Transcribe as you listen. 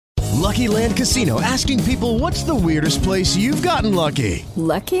Lucky Land Casino, asking people, what's the weirdest place you've gotten lucky?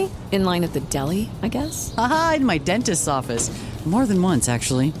 Lucky? In line at the deli, I guess? Aha, in my dentist's office. More than once,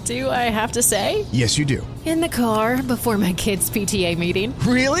 actually. Do I have to say? Yes, you do. In the car before my kids' PTA meeting.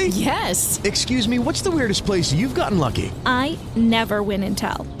 Really? Yes. Excuse me, what's the weirdest place you've gotten lucky? I never win and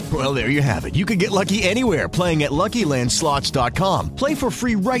tell. Well, there you have it. You can get lucky anywhere, playing at LuckyLandSlots.com. Play for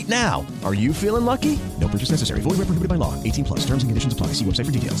free right now. Are you feeling lucky? No purchase necessary. Void where prohibited by law. 18 plus. Terms and conditions apply. See website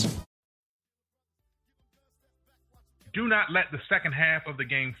for details. Do not let the second half of the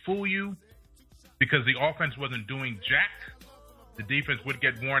game fool you, because the offense wasn't doing jack. The defense would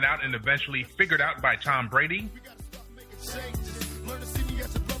get worn out and eventually figured out by Tom Brady.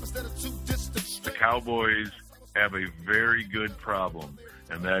 The Cowboys have a very good problem,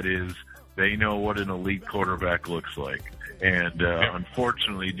 and that is they know what an elite quarterback looks like. And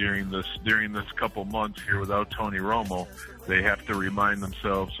unfortunately, during this couple months here without Tony Romo, they have to remind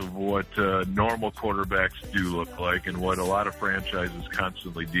themselves of what normal quarterbacks do look like and what a lot of franchises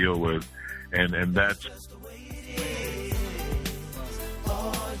constantly deal with, and that's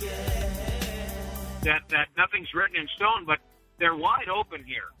that nothing's written in stone, but they're wide open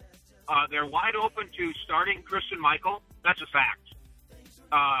here. They're wide open to starting Chrstine Michael. That's a fact.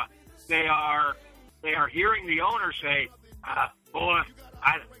 They are hearing the owner say, boy,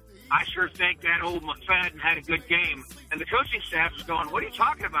 I sure think that old McFadden had a good game. And the coaching staff is going, what are you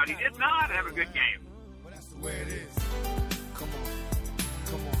talking about? He did not have a good game. Well, that's the way it is. Come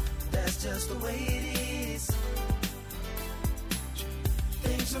on. That's just the way it is.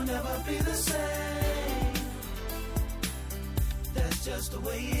 Things will never be the same. That's just the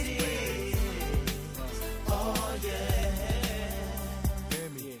way it is. Oh, yeah.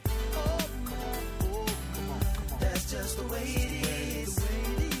 Oh, come on. That's just the way it is.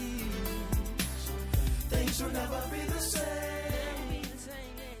 Things will never be the same.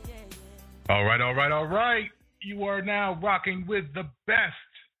 All right. You are now rocking with the best.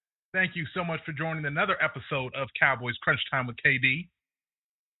 Thank you so much for joining another episode of Cowboys Crunchtime with KD.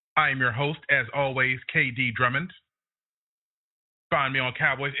 I am your host, as always, KD Drummond. Find me on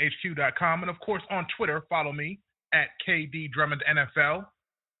CowboysHQ.com, and of course on Twitter, follow me at KD Drummond NFL.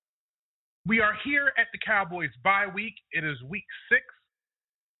 We are here at the Cowboys bye week. It is week 6.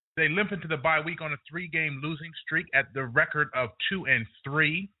 They limp into the bye week on a 3-game losing streak at the record of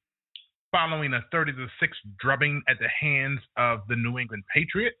 2-3, following a 30-6 drubbing at the hands of the New England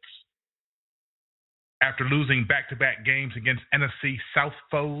Patriots. After losing back-to-back games against NFC South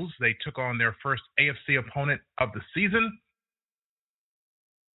foes, they took on their first AFC opponent of the season.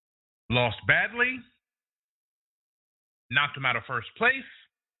 Lost badly, knocked them out of first place,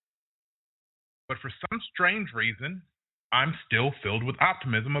 but for some strange reason, I'm still filled with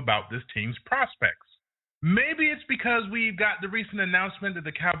optimism about this team's prospects. Maybe it's because we've got the recent announcement that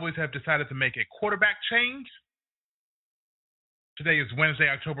the Cowboys have decided to make a quarterback change. Today is Wednesday,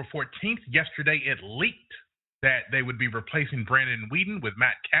 October 14th. Yesterday, it leaked that they would be replacing Brandon Weeden with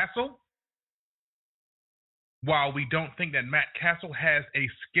Matt Cassell. While we don't think that Matt Cassell has a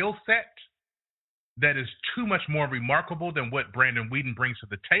skill set that is too much more remarkable than what Brandon Weeden brings to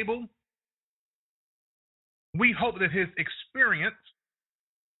the table, we hope that his experience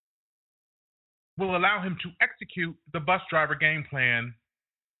will allow him to execute the bus driver game plan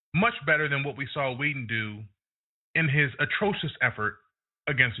much better than what we saw Weeden do in his atrocious effort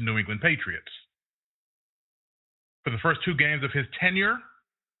against the New England Patriots. For the first 2 games of his tenure,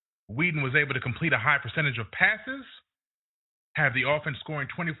 Weeden was able to complete a high percentage of passes, have the offense scoring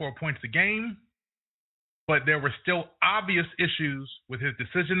 24 points a game, but there were still obvious issues with his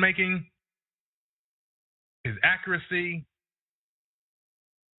decision-making, his accuracy,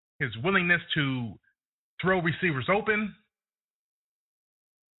 his willingness to throw receivers open,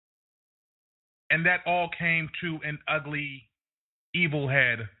 and that all came to an ugly, evil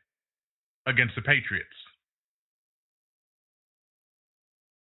head against the Patriots.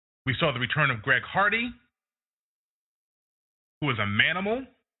 We saw the return of Greg Hardy, who is a manimal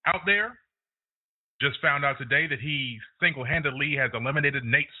out there. Just found out today that he single-handedly has eliminated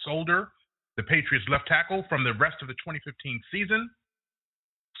Nate Solder, the Patriots left tackle, from the rest of the 2015 season.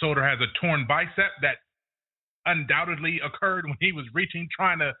 Solder has a torn bicep that undoubtedly occurred when he was reaching,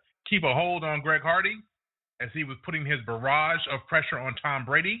 trying to keep a hold on Greg Hardy as he was putting his barrage of pressure on Tom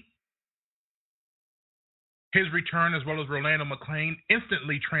Brady. His return, as well as Rolando McClain,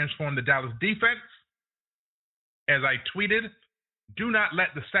 instantly transformed the Dallas defense. As I tweeted, do not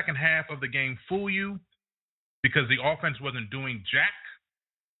let the second half of the game fool you, because the offense wasn't doing jack.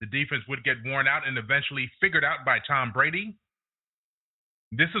 The defense would get worn out and eventually figured out by Tom Brady.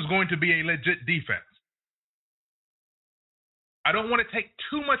 This is going to be a legit defense. I don't want to take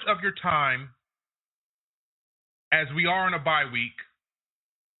too much of your time as we are in a bye week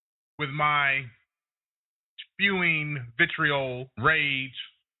with my spewing vitriol, rage,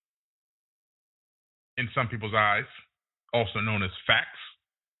 in some people's eyes, also known as facts.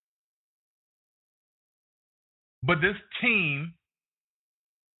 But this team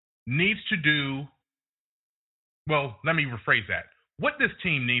needs to do, well, let me rephrase that. What this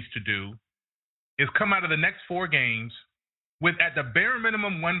team needs to do is come out of the next 4 games with at the bare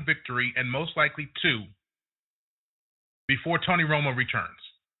minimum 1 victory and most likely 2 before Tony Romo returns.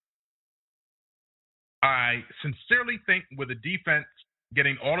 I sincerely think with the defense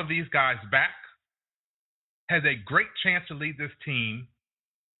getting all of these guys back has a great chance to lead this team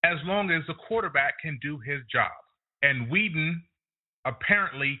as long as the quarterback can do his job. And Weeden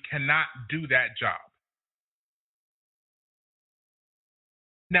apparently cannot do that job.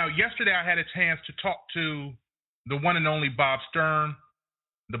 Now, yesterday I had a chance to talk to the one and only Bob Sturm,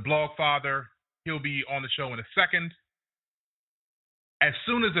 the Blogfather. He'll be on the show in a second. As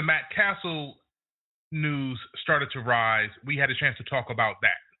soon as the Matt Cassell news started to rise, we had a chance to talk about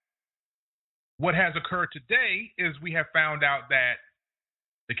that. What has occurred today is we have found out that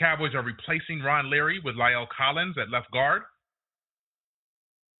the Cowboys are replacing Ron Leary with La'el Collins at left guard.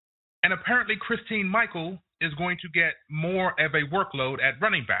 And apparently Chrstine Michael is going to get more of a workload at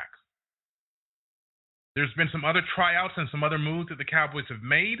running back. There's been some other tryouts and some other moves that the Cowboys have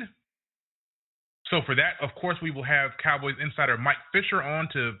made. So for that, of course, we will have Cowboys Insider Mike Fisher on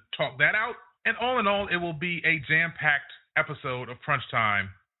to talk that out. And all in all, it will be a jam-packed episode of Crunchtime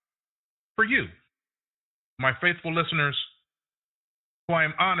for you, my faithful listeners, who I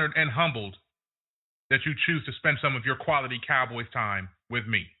am honored and humbled that you choose to spend some of your quality Cowboys time with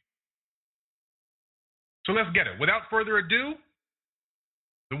me. So let's get it. Without further ado,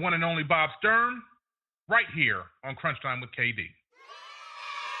 the one and only Bob Sturm, right here on Crunchtime with KD.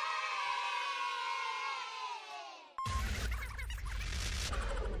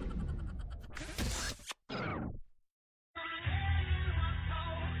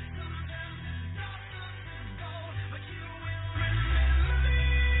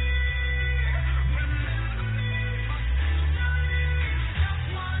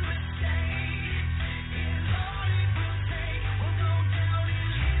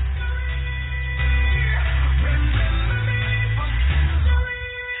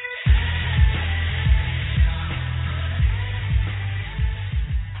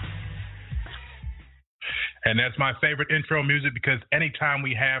 And that's my favorite intro music because anytime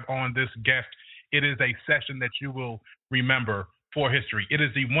we have on this guest, it is a session that you will remember for history. It is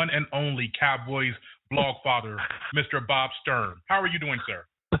the one and only Cowboys Blogfather, Mr. Bob Sturm. How are you doing, sir?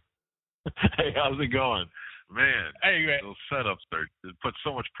 Hey, how's it going? Man, hey, man. Those setups there, it puts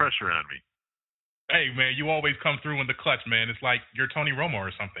so much pressure on me. Hey, man, you always come through in the clutch, man. It's like you're Tony Romo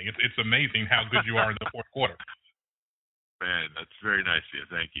or something. It's amazing how good you are in the fourth quarter. Man, that's very nice of you.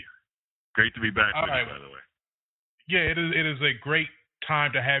 Thank you. Great to be back with you, by the way. Yeah, it is a great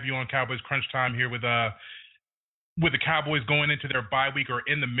time to have you on Cowboys Crunch Time here with the Cowboys going into their bye week, or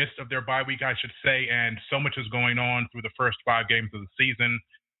in the midst of their bye week, I should say, and so much is going on through the first 5 games of the season,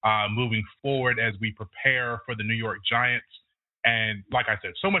 moving forward as we prepare for the New York Giants. And like I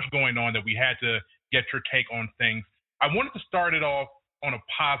said, so much going on that we had to get your take on things. I wanted to start it off on a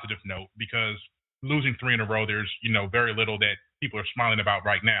positive note because losing 3 in a row, there's very little that people are smiling about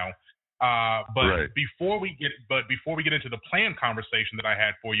right now. Before we get into the plan conversation that I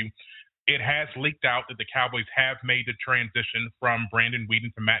had for you, it has leaked out that the Cowboys have made the transition from Brandon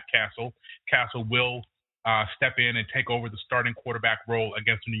Weeden to Matt Cassell. Cassell will step in and take over the starting quarterback role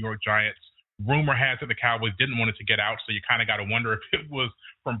against the New York Giants. Rumor has it the Cowboys didn't want it to get out, so you kind of got to wonder if it was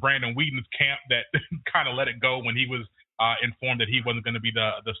from Brandon Weeden's camp that kind of let it go when he was informed that he wasn't going to be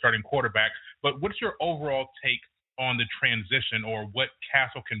the starting quarterback. But what's your overall take on the transition, or what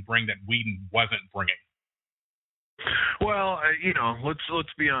Cassell can bring that Weeden wasn't bringing? Well, let's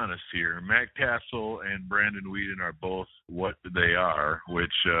be honest here. Matt Cassell and Brandon Weeden are both what they are,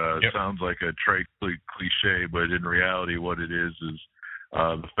 which sounds like a trite cliche, but in reality what it is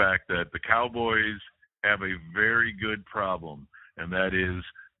the fact that the Cowboys have a very good problem, and that is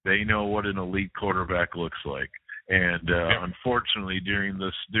they know what an elite quarterback looks like. And unfortunately, during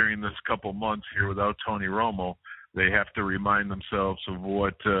this couple months here without Tony Romo, they have to remind themselves of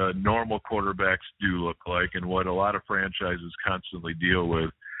what normal quarterbacks do look like and what a lot of franchises constantly deal with.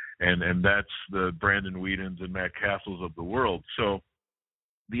 And that's the Brandon Weedens and Matt Cassells of the world. So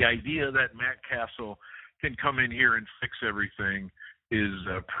the idea that Matt Cassell can come in here and fix everything is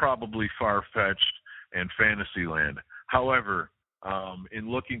probably far-fetched and fantasy land. However,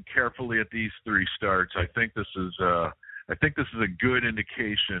 in looking carefully at these 3 starts, I think this is I think this is a good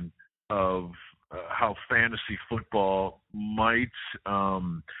indication of how fantasy football might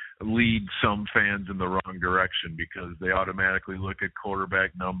lead some fans in the wrong direction, because they automatically look at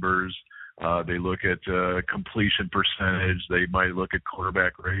quarterback numbers, they look at completion percentage, they might look at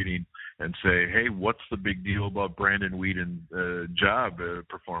quarterback rating and say, hey, what's the big deal about Brandon Weeden's job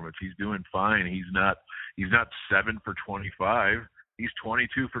performance? He's doing fine. He's not 7 for 25. He's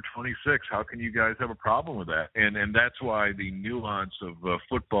 22 for 26. How can you guys have a problem with that? And that's why the nuance of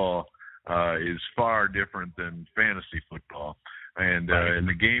football is far different than fantasy football. And in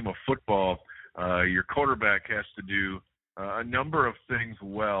the game of football, your quarterback has to do a number of things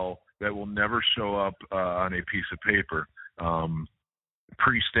well that will never show up on a piece of paper.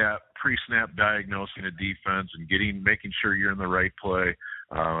 Pre-snap diagnosing a defense and making sure you're in the right play.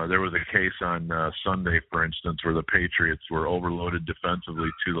 There was a case on Sunday, for instance, where the Patriots were overloaded defensively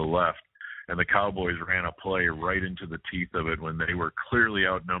to the left, and the Cowboys ran a play right into the teeth of it when they were clearly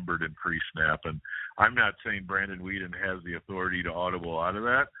outnumbered in pre-snap. And I'm not saying Brandon Weeden has the authority to audible out of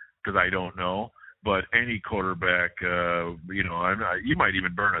that, because I don't know. But any quarterback, you might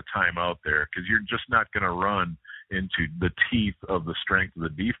even burn a timeout there, because you're just not going to run into the teeth of the strength of the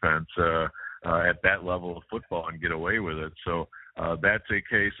defense at that level of football and get away with it. So that's a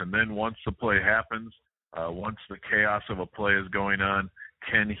case. And then once the play happens, once the chaos of a play is going on,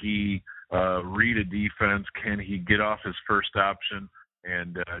 can he read a defense? Can he get off his first option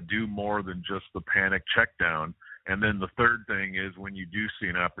and do more than just the panic check down? And then the third thing is, when you do see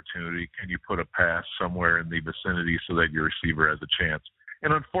an opportunity, can you put a pass somewhere in the vicinity so that your receiver has a chance?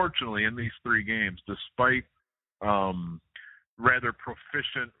 And unfortunately, in these 3 games, despite rather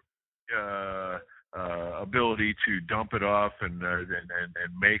proficient ability to dump it off and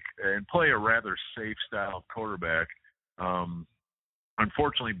play a rather safe style quarterback,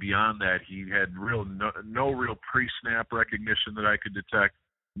 unfortunately, beyond that, he had no real pre-snap recognition that I could detect,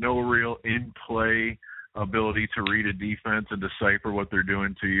 no real in-play ability to read a defense and decipher what they're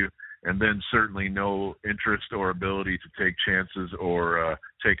doing to you, and then certainly no interest or ability to take chances or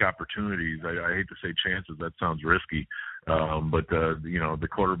take opportunities. I hate to say chances; that sounds risky, but the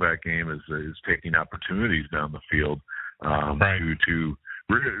quarterback game is taking opportunities down the field to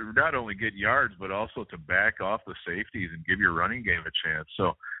not only get yards, but also to back off the safeties and give your running game a chance.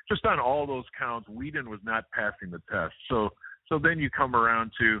 So just on all those counts, Weeden was not passing the test. So then you come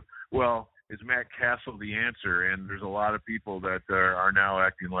around to, well, is Matt Cassell the answer? And there's a lot of people that are now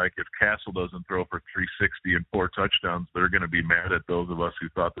acting like if Cassell doesn't throw for 360 and 4 touchdowns, they're going to be mad at those of us who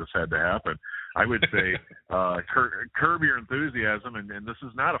thought this had to happen. I would say curb your enthusiasm, and this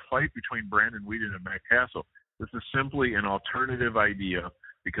is not a fight between Brandon Weeden and Matt Cassell. This is simply an alternative idea,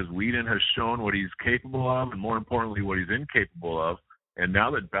 because Weeden has shown what he's capable of, and more importantly, what he's incapable of. And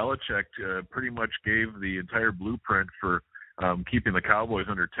now that Belichick pretty much gave the entire blueprint for keeping the Cowboys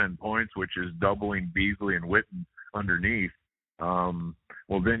under 10 points, which is doubling Beasley and Witten underneath,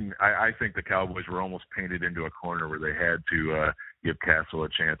 then I think the Cowboys were almost painted into a corner where they had to give Cassell a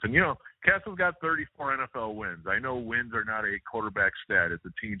chance. And, Cassell's got 34 NFL wins. I know wins are not a quarterback stat. It's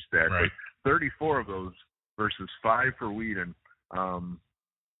a team stat. Right. But 34 of those versus 5 for Weeden,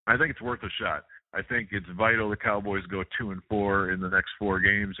 I think it's worth a shot. I think it's vital the Cowboys go 2-4 in the next 4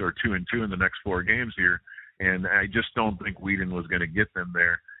 games, or 2-2 in the next 4 games here. And I just don't think Weeden was going to get them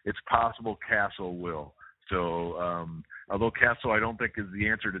there. It's possible Cassell will. So although Cassell I don't think is the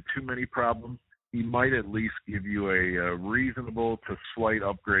answer to too many problems, he might at least give you a reasonable to slight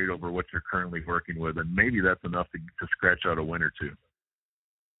upgrade over what you're currently working with. And maybe that's enough to scratch out a win or two.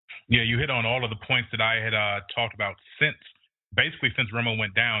 Yeah, you hit on all of the points that I had talked about since Romo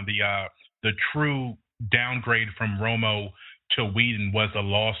went down. The true downgrade from Romo to Weeden was a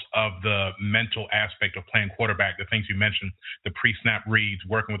loss of the mental aspect of playing quarterback, the things you mentioned, the pre-snap reads,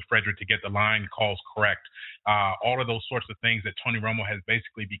 working with Frederick to get the line calls correct, all of those sorts of things that Tony Romo has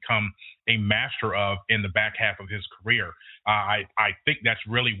basically become a master of in the back half of his career. I think that's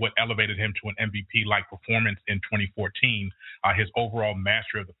really what elevated him to an MVP-like performance in 2014, his overall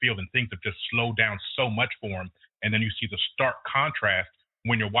mastery of the field, and things have just slowed down so much for him. And then you see the stark contrast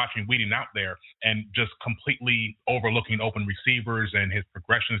when you're watching Weeden out there and just completely overlooking open receivers, and his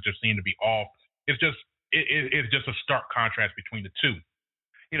progressions just seem to be off. It's just a stark contrast between the two.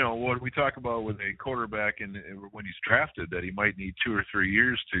 What we talk about with a quarterback and when he's drafted, that he might need 2 or 3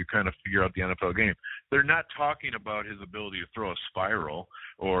 years to kind of figure out the NFL game. They're not talking about his ability to throw a spiral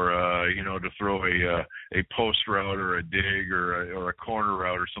or, to throw a post route or a dig or a corner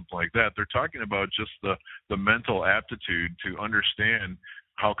route or something like that. They're talking about just the mental aptitude to understand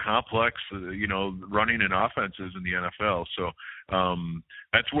how complex, running an offense is in the NFL. So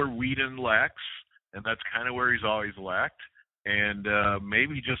that's where Weeden lacks. and that's kind of where he's always lacked. And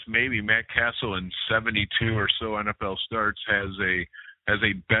maybe, just maybe, Matt Cassell in 72 or so NFL starts has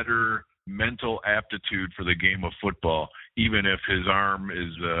a better mental aptitude for the game of football, even if his arm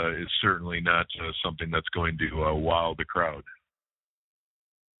is certainly not something that's going to wow the crowd.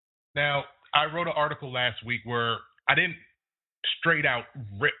 Now, I wrote an article last week where I didn't straight out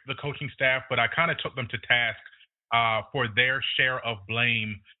rip the coaching staff, but I kind of took them to task for their share of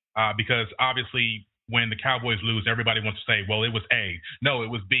blame because obviously when the Cowboys lose, everybody wants to say, well, it was A. No, it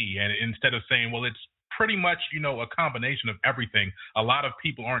was B. And instead of saying, well, it's pretty much, a combination of everything, a lot of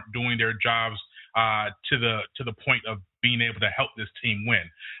people aren't doing their jobs to the point of being able to help this team win.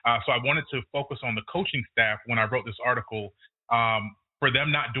 So I wanted to focus on the coaching staff when I wrote this article for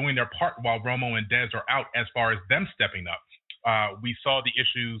them not doing their part while Romo and Dez are out as far as them stepping up. We saw the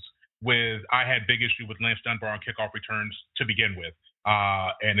issues I had big issue with Lance Dunbar on kickoff returns to begin with.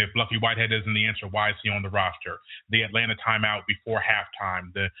 And if Lucky Whitehead isn't the answer, why is he on the roster? The Atlanta timeout before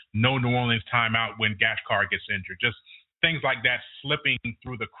halftime, the no New Orleans timeout when Gashkar gets injured, just things like that slipping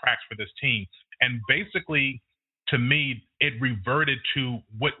through the cracks for this team. And basically, to me, it reverted to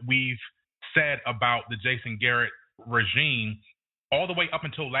what we've said about the Jason Garrett regime all the way up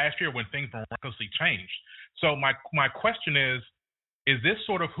until last year when things miraculously changed. So my question is this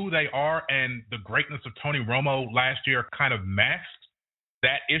sort of who they are, and the greatness of Tony Romo last year kind of masked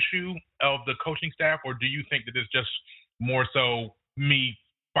that issue of the coaching staff, or do you think that it's just more so me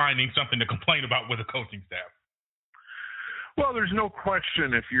finding something to complain about with the coaching staff? Well, there's no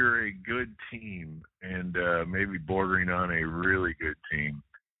question if you're a good team and maybe bordering on a really good team,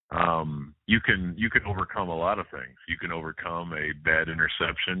 you can overcome a lot of things. You can overcome a bad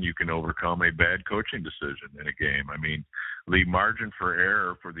interception. You can overcome a bad coaching decision in a game. I mean, the margin for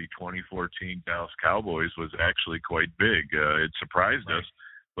error for the 2014 Dallas Cowboys was actually quite big. It surprised us,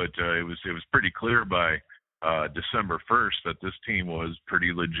 but it was pretty clear by December 1st that this team was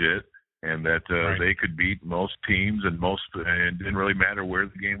pretty legit and that they could beat most teams and it didn't really matter where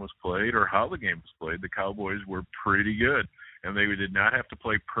the game was played or how the game was played. The Cowboys were pretty good, and they did not have to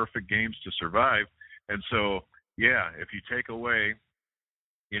play perfect games to survive. And so, yeah, if you take away,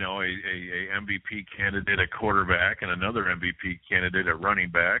 a MVP candidate at quarterback and another MVP candidate at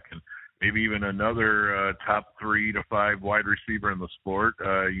running back and maybe even another top 3 to 5 wide receiver in the sport,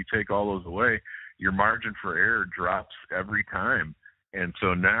 you take all those away, your margin for error drops every time. And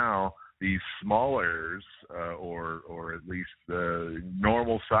so now these small errors or at least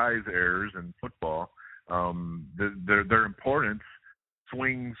normal size errors in football, their importance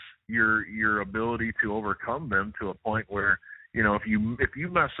swings your ability to overcome them to a point where, if you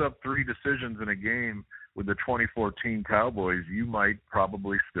mess up 3 decisions in a game with the 2014 Cowboys, you might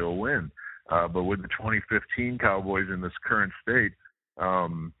probably still win. But with the 2015 Cowboys in this current state,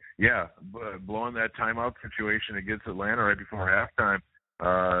 blowing that timeout situation against Atlanta right before halftime,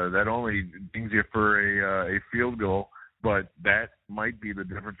 that only dings you for a field goal, but that might be the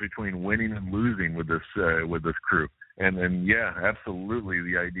difference between winning and losing with this crew. And yeah, absolutely,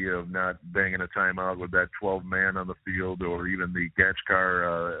 the idea of not banging a timeout with that 12-man on the field or even the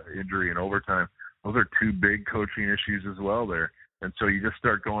Gashkar injury in overtime, those are 2 big coaching issues as well there. And so you just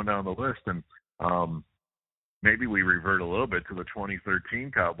start going down the list, and maybe we revert a little bit to the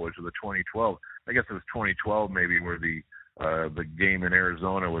 2013 Cowboys or the 2012. I guess it was 2012 maybe where the game in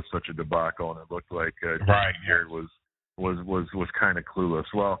Arizona was such a debacle, and it looked like Garrett was kind of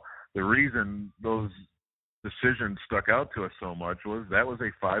clueless. Well, the reason those decision stuck out to us so much was that was a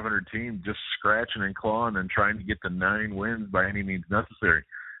 500 team just scratching and clawing and trying to get to 9 wins by any means necessary.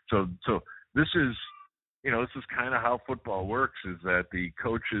 So this is kind of how football works, is that the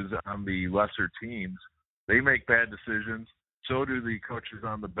coaches on the lesser teams, they make bad decisions. So do the coaches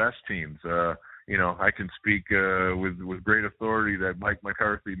on the best teams. I can speak with great authority that Mike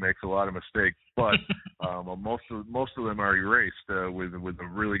McCarthy makes a lot of mistakes, but most of them are erased with a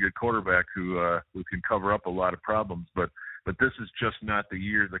really good quarterback who can cover up a lot of problems. But this is just not the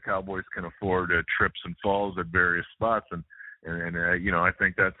year the Cowboys can afford trips and falls at various spots, and I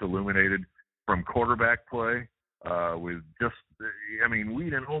think that's illuminated from quarterback play.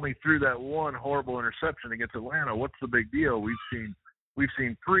 Weeden only threw that one horrible interception against Atlanta. What's the big deal? We've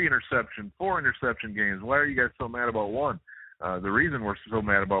seen 3 interception, 4 interception games. Why are you guys so mad about one? The reason we're so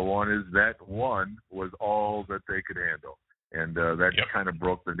mad about one is that one was all that they could handle. And that kind of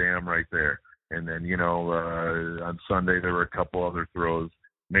broke the dam right there. And then, on Sunday there were a couple other throws,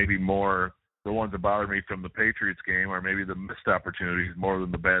 maybe more. The ones that bothered me from the Patriots game are maybe the missed opportunities more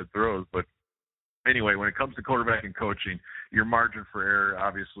than the bad throws. But anyway, when it comes to quarterback and coaching, your margin for error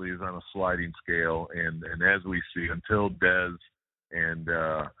obviously is on a sliding scale. And as we see, until Dez and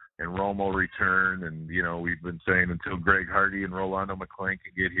Romo return, and we've been saying until Greg Hardy and Rolando McClain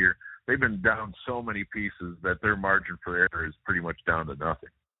can get here, they've been down so many pieces that their margin for error is pretty much down to nothing.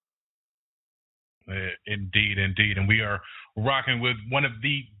 Indeed. And we are rocking with one of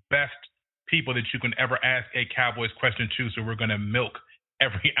the best people that you can ever ask a Cowboys question to, so we're going to milk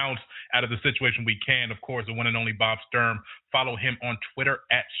every ounce out of the situation we can. Of course, the one and only Bob Sturm. Follow him on Twitter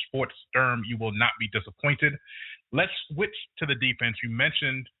 @SportsSturm. You will not be disappointed. Let's switch to the defense. You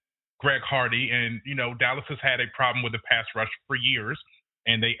mentioned Greg Hardy, and, Dallas has had a problem with the pass rush for years,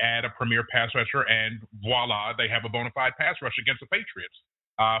 and they add a premier pass rusher, and voila, they have a bona fide pass rush against the Patriots.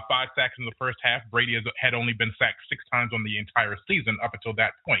 5 sacks in the first half. Brady had only been sacked 6 times on the entire season up until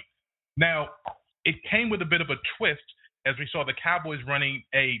that point. Now, it came with a bit of a twist as we saw the Cowboys running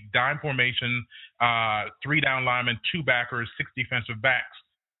a dime formation, 3 down linemen, 2 backers, 6 defensive backs.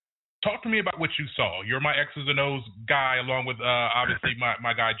 Talk to me about what you saw. You're my X's and O's guy, along with obviously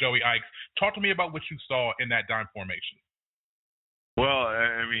my guy Joey Ikes. Talk to me about what you saw in that dime formation. Well,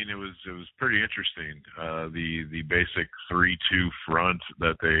 I mean, it was pretty interesting. The basic 3-2 front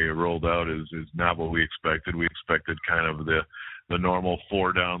that they rolled out is not what we expected. We expected kind of the normal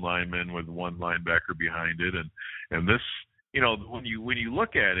 4 down linemen with 1 linebacker behind it, and this, when you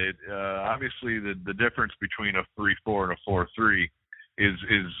look at it, obviously the difference between a 3-4 and a 4-3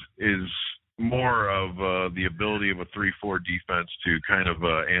 is more of the ability of a 3-4 defense to kind of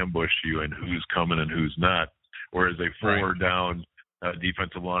ambush you and who's coming and who's not, whereas a 4 down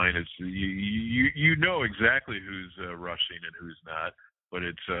defensive line is you know exactly who's rushing and who's not, but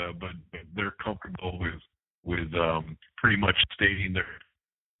it's but they're comfortable with pretty much stating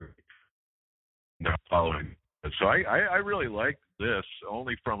their not following. So I really like this,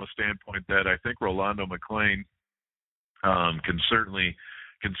 only from a standpoint that I think Rolando McClain can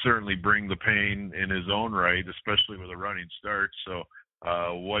certainly bring the pain in his own right, especially with a running start. So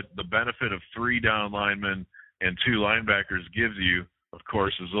what the benefit of 3 down linemen and 2 linebackers gives you, of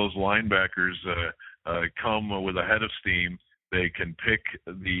course, is those linebackers come with a head of steam. They can pick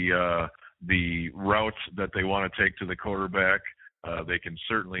the routes that they want to take to the quarterback. They can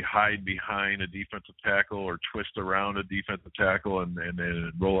certainly hide behind a defensive tackle or twist around a defensive tackle and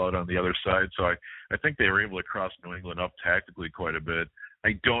roll out on the other side. So I think they were able to cross New England up tactically quite a bit.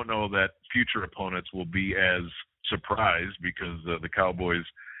 I don't know that future opponents will be as surprised because the Cowboys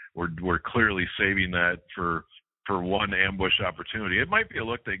were clearly saving that for one ambush opportunity. It might be a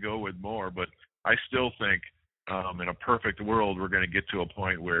look they go with more, but I still think in a perfect world we're going to get to a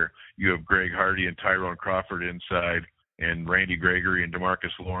point where you have Greg Hardy and Tyrone Crawford inside and Randy Gregory and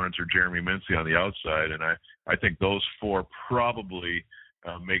DeMarcus Lawrence or Jeremy Mincey on the outside. And I think those 4 probably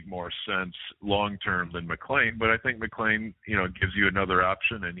make more sense long-term than McClain. But I think McClain, gives you another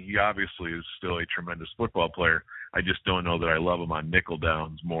option, and he obviously is still a tremendous football player. I just don't know that I love him on nickel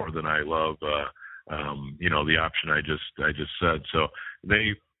downs more than I love, the option I just said. So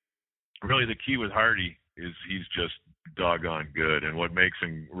really the key with Hardy is he's just doggone good. And what makes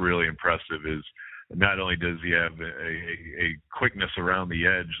him really impressive is not only does he have a quickness around the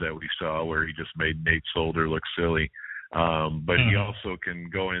edge that we saw where he just made Nate Solder look silly, but he also can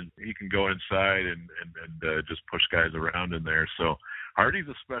go in. He can go inside and just push guys around in there. So Hardy's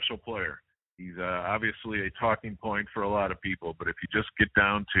a special player. He's obviously a talking point for a lot of people, but if you just get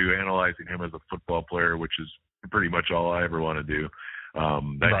down to analyzing him as a football player, which is pretty much all I ever want to do,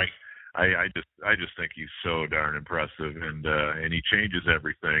 I just think he's so darn impressive, and he changes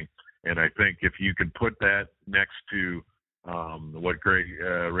everything. And I think if you can put that next to what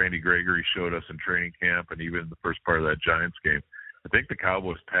Randy Gregory showed us in training camp and even the first part of that Giants game, I think the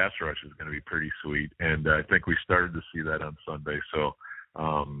Cowboys pass rush is going to be pretty sweet. And I think we started to see that on Sunday. So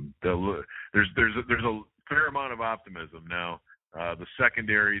there's a fair amount of optimism now. The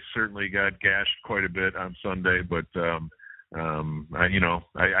secondary certainly got gashed quite a bit on Sunday, but I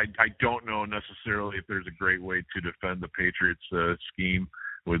don't know necessarily if there's a great way to defend the Patriots' scheme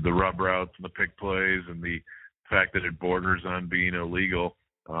with the rub routes and the pick plays and the fact that it borders on being illegal.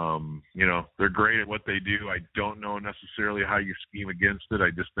 They're great at what they do. I don't know necessarily how you scheme against it.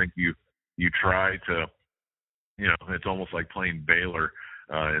 I just think you try to, it's almost like playing Baylor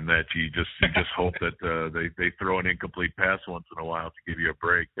in that you just hope that they throw an incomplete pass once in a while to give you a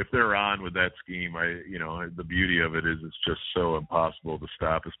break. If they're on with that scheme, the beauty of it is it's just so impossible to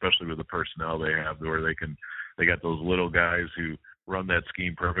stop, especially with the personnel they have, where they got those little guys who run that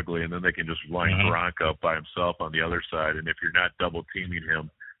scheme perfectly, and then they can just line Gronk up by himself on the other side. And if you're not double teaming him,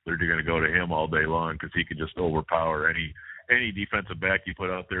 they're going to go to him all day long because he can just overpower any defensive back you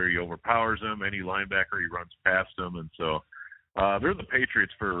put out there. He overpowers him. Any linebacker, he runs past him. And so they're the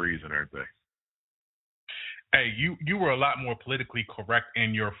Patriots for a reason, aren't they? Hey, you were a lot more politically correct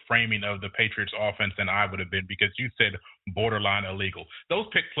in your framing of the Patriots offense than I would have been, because you said borderline illegal. Those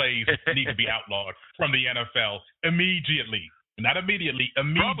pick plays need to be outlawed from the NFL immediately. Not immediately,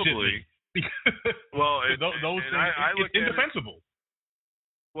 immediately. Well, those things, it's indefensible.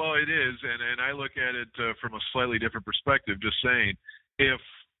 Well, it is, and I look at it from a slightly different perspective, just saying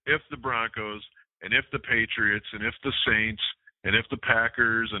if the Broncos and if the Patriots and if the Saints and if the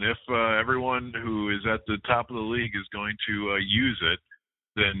Packers and if everyone who is at the top of the league is going to use it,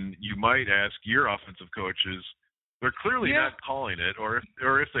 then you might ask your offensive coaches. They're clearly not calling it, or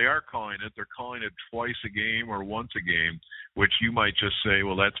if they are calling it, they're calling it twice a game or once a game, which you might just say,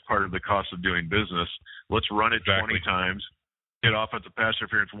 well, that's part of the cost of doing business. Let's run it 20 times, get offensive pass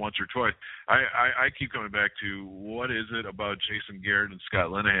interference once or twice. I keep coming back to what is it about Jason Garrett and Scott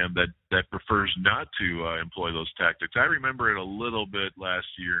Linehan that prefers not to employ those tactics. I remember it a little bit last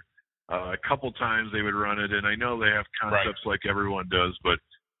year. A couple times they would run it, and I know they have concepts like everyone does, but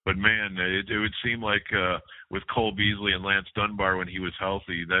man, it would seem like with Cole Beasley and Lance Dunbar when he was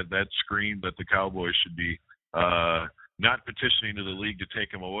healthy, that screamed that the Cowboys should be not petitioning to the league to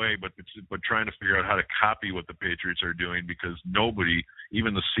take him away, but trying to figure out how to copy what the Patriots are doing, because nobody,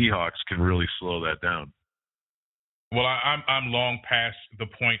 even the Seahawks, can really slow that down. Well, I'm long past the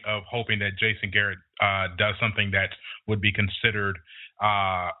point of hoping that Jason Garrett does something that would be considered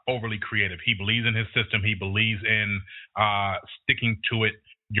overly creative. He believes in his system. He believes in sticking to it.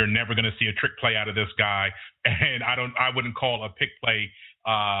 You're never going to see a trick play out of this guy, and I wouldn't call a pick play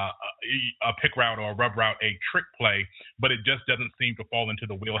a pick route or a rub route a trick play, but it just doesn't seem to fall into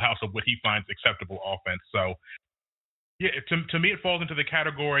the wheelhouse of what he finds acceptable offense. So, yeah, to me, it falls into the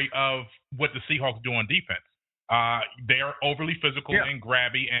category of what the Seahawks do on defense. They are overly physical and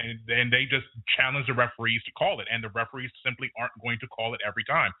grabby, and they just challenge the referees to call it, and the referees simply aren't going to call it every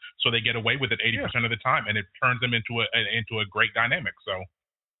time. So they get away with it 80% of the time, and it turns them into a great dynamic. So.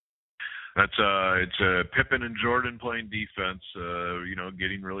 It's Pippen and Jordan playing defense,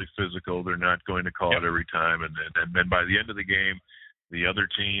 getting really physical. They're not going to call it every time, and then by the end of the game, the other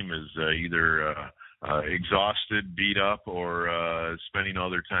team is either exhausted, beat up, or spending all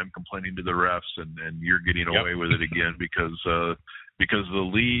their time complaining to the refs, and you're getting away with it again because the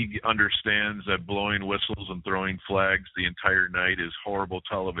league understands that blowing whistles and throwing flags the entire night is horrible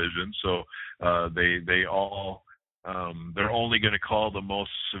television. So they all. They're only going to call the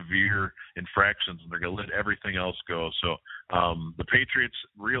most severe infractions, and they're going to let everything else go. So the Patriots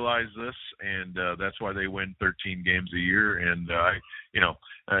realize this, and that's why they win 13 games a year. And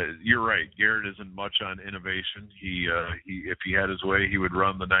you're right. Garrett isn't much on innovation. He if he had his way, he would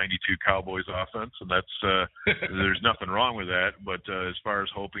run the '92 Cowboys offense, and that's there's nothing wrong with that. But as far as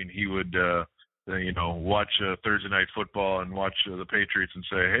hoping he would. Watch Thursday Night Football and watch the Patriots and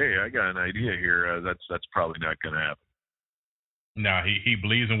say, "Hey, I got an idea here." That's probably not going to happen. No, he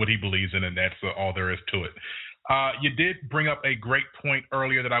believes in what he believes in, and that's all there is to it. You did bring up a great point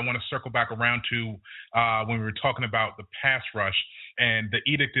earlier that I want to circle back around to when we were talking about the pass rush. And the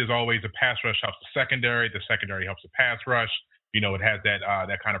edict is always the pass rush helps the secondary helps the pass rush. It has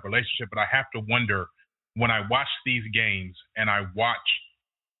that kind of relationship. But I have to wonder, when I watch these games and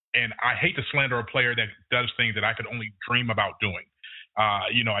and I hate to slander a player that does things that I could only dream about doing. I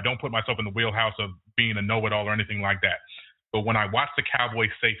don't put myself in the wheelhouse of being a know-it-all or anything like that. But when I watch the Cowboys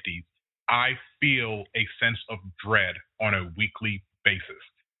safeties, I feel a sense of dread on a weekly basis.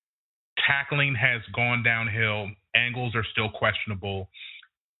 Tackling has gone downhill. Angles are still questionable.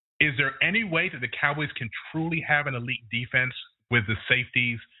 Is there any way that the Cowboys can truly have an elite defense with the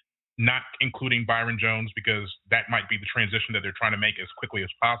safeties, not including Byron Jones, because that might be the transition that they're trying to make as quickly as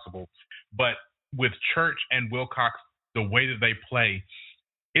possible? But with Church and Wilcox, the way that they play,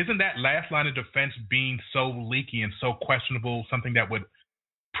 isn't that last line of defense being so leaky and so questionable something that would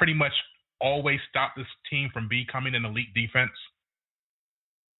pretty much always stop this team from becoming an elite defense?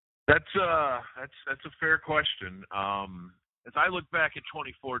 That's a fair question. As I look back at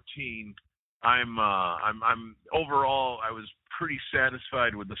 2014, I'm overall I was pretty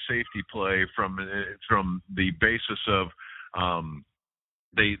satisfied with the safety play from the basis of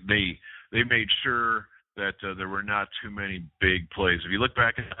they made sure that there were not too many big plays. If you look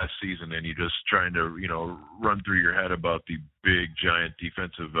back at last season and you're just trying to run through your head about the big giant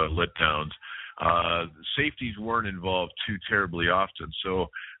defensive letdowns, safeties weren't involved too terribly often. So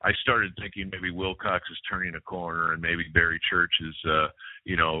I started thinking maybe Wilcox is turning a corner and maybe Barry Church is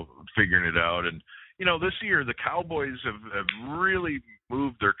figuring it out. And this year the Cowboys have really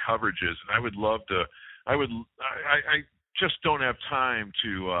moved their coverages, and I would love to. I just don't have time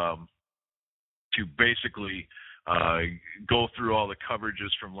to basically go through all the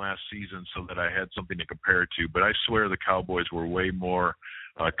coverages from last season so that I had something to compare to. But I swear the Cowboys were way more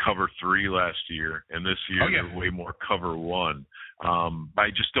cover 3 last year, and this year they're way more cover 1. I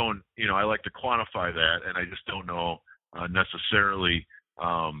just don't, I like to quantify that, and I just don't know necessarily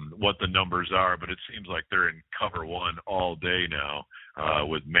what the numbers are, but it seems like they're in cover 1 all day now,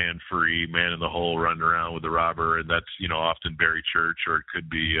 with man free, man in the hole running around with the robber, and that's, often Barry Church, or it could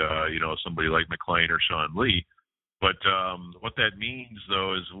be, somebody like McClain or Sean Lee. But what that means,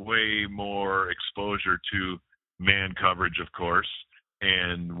 though, is way more exposure to man coverage, of course,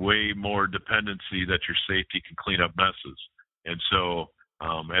 and way more dependency that your safety can clean up messes. And so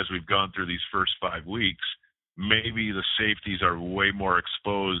as we've gone through these first 5 weeks, maybe the safeties are way more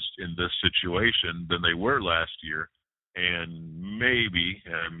exposed in this situation than they were last year. And maybe,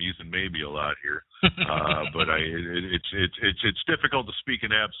 I'm using maybe a lot here, but it's difficult to speak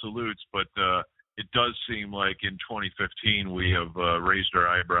in absolutes, but it does seem like in 2015 we have raised our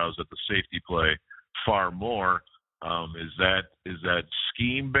eyebrows at the safety play far more. Is that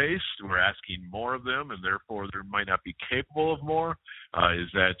scheme based? We're asking more of them, and therefore they might not be capable of more. Is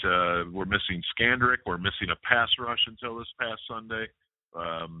that we're missing Skandrick? We're missing a pass rush until this past Sunday.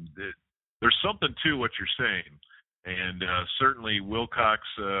 There's something to what you're saying, and certainly Wilcox,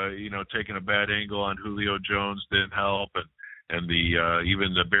 taking a bad angle on Julio Jones didn't help, and the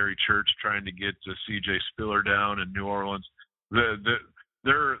even the Barry Church trying to get C.J. Spiller down in New Orleans.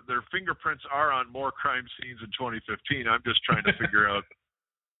 Their fingerprints are on more crime scenes in 2015. I'm just trying to figure out.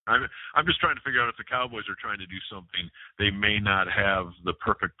 I'm just trying to figure out if the Cowboys are trying to do something they may not have the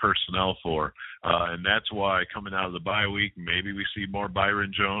perfect personnel for, and that's why coming out of the bye week, maybe we see more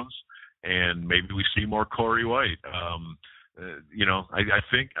Byron Jones, and maybe we see more Corey White. I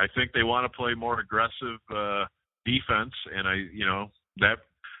think they want to play more aggressive defense, and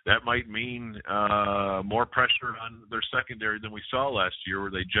that might mean more pressure on their secondary than we saw last year,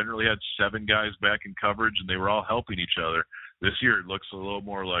 where they generally had 7 guys back in coverage and they were all helping each other. This year it looks a little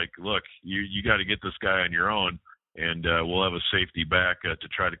more like, look, you got to get this guy on your own, and we'll have a safety back to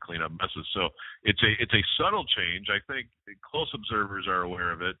try to clean up messes. So it's a subtle change. I think close observers are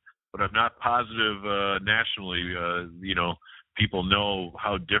aware of it, but I'm not positive nationally. People know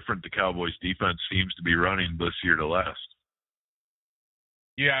how different the Cowboys defense seems to be running this year to last.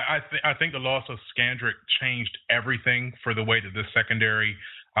 Yeah, I think the loss of Skandrick changed everything for the way that this secondary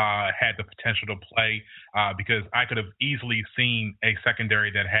had the potential to play, because I could have easily seen a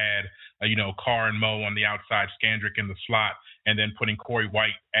secondary that had, Carr and Moe on the outside, Skandrick in the slot, and then putting Corey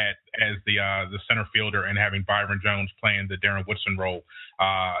White as the center fielder and having Byron Jones playing the Darren Woodson role,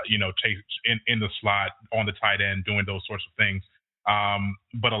 in the slot, on the tight end, doing those sorts of things.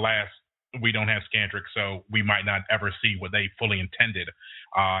 But alas, we don't have Skandrick, so we might not ever see what they fully intended,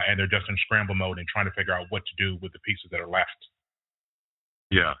 and they're just in scramble mode and trying to figure out what to do with the pieces that are left.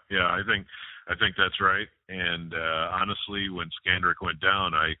 Yeah, I think that's right. And honestly, when Skandrick went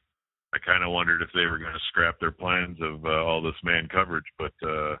down, I kind of wondered if they were going to scrap their plans of all this man coverage, but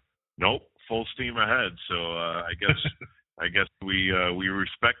nope, full steam ahead. So I guess we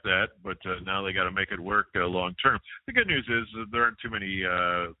respect that, but now they got to make it work long term. The good news is there aren't too many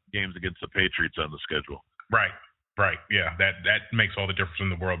games against the Patriots on the schedule. Right. Yeah, that makes all the difference in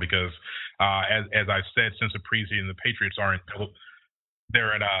the world, because as I've said since the preseason, the Patriots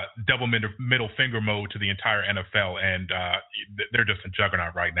they're in a double middle finger mode to the entire NFL, and they're just a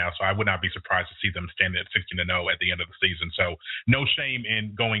juggernaut right now. So I would not be surprised to see them standing at 16-0 at the end of the season. So no shame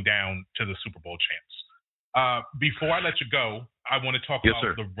in going down to the Super Bowl champs. Before I let you go, I want to talk about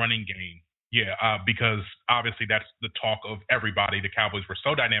the running game. Yeah, because obviously that's the talk of everybody. The Cowboys were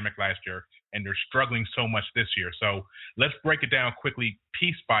so dynamic last year, and they're struggling so much this year. So let's break it down quickly,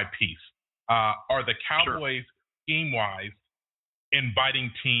 piece by piece. Are the Cowboys, scheme-wise, inviting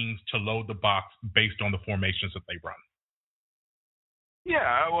teams to load the box based on the formations that they run?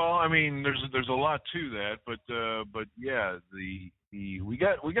 Yeah, well, I mean, there's a lot to that, but yeah, we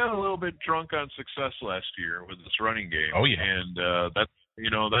got a little bit drunk on success last year with this running game. Oh yeah, and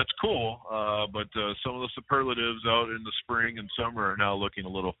that's cool. But some of the superlatives out in the spring and summer are now looking a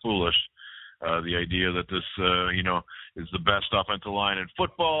little foolish. The idea that this is the best offensive line in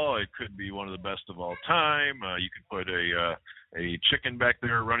football. It could be one of the best of all time. You could put a chicken back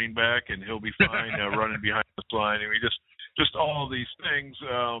there running back, and he'll be fine running behind the line. I mean, just all of these things.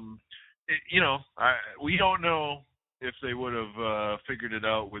 We don't know if they would have figured it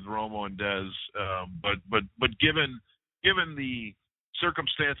out with Romo and Dez, but given the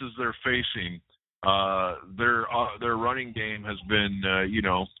circumstances they're facing, their running game has been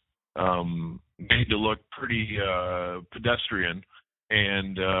made to look pretty pedestrian,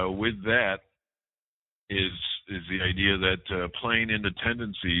 and with that is the idea that playing into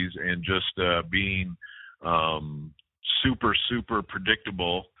tendencies and just being super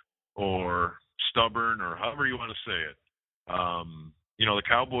predictable or stubborn or however you want to say it. The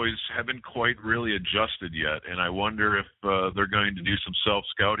Cowboys haven't quite really adjusted yet, and I wonder if they're going to do some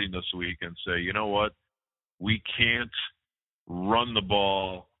self-scouting this week and say, you know what, we can't run the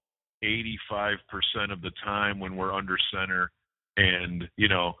ball 85% of the time when we're under center and,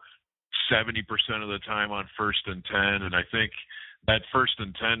 70% of the time on 1st and 10. And I think that 1st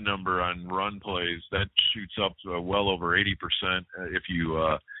and 10 number on run plays, that shoots up to well over 80% if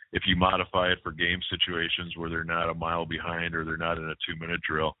you modify it for game situations where they're not a mile behind or they're not in a 2-minute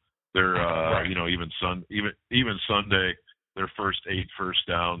drill. They're even Sunday, their first 8 first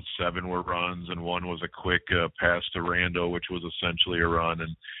downs, 7 were runs, and 1 was a quick pass to Rando, which was essentially a run.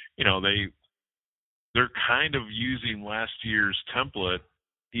 And they're kind of using last year's template,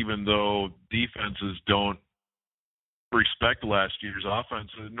 even though defenses don't respect last year's offense,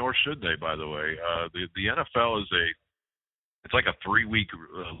 nor should they, by the way. The NFL it's like a 3-week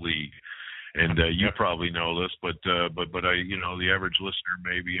league, and you probably know this, but the average listener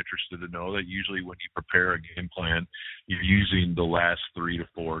may be interested to know that usually when you prepare a game plan, you're using the last 3 to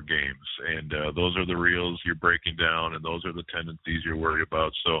 4 games, and those are the reels you're breaking down, and those are the tendencies you're worried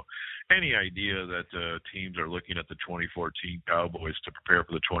about. So any idea that teams are looking at the 2014 Cowboys to prepare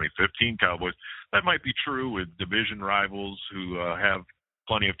for the 2015 Cowboys, that might be true with division rivals who have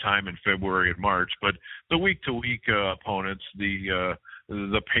plenty of time in February and March, but the week-to-week opponents, the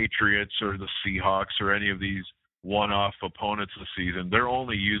Patriots or the Seahawks or any of these one-off opponents this season, they're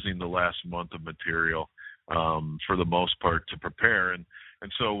only using the last month of material for the most part to prepare. And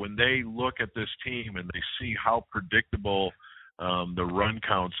so when they look at this team and they see how predictable the run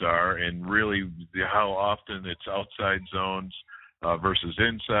counts are and really how often it's outside zones versus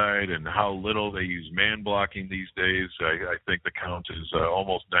inside and how little they use man blocking these days, I think the count is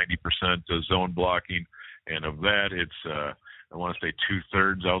almost 90% zone blocking, and of that it's I want to say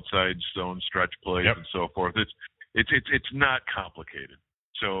 2/3 outside zone stretch plays and so forth. It's not complicated.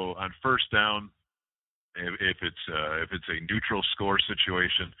 So on first down, if it's a neutral score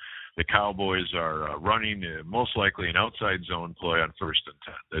situation, the Cowboys are running most likely an outside zone play on 1st and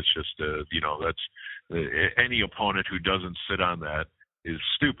 10. That's just that's any opponent who doesn't sit on that is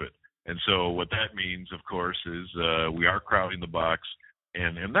stupid. And so what that means, of course, is we are crowding the box,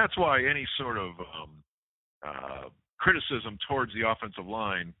 and that's why any sort of criticism towards the offensive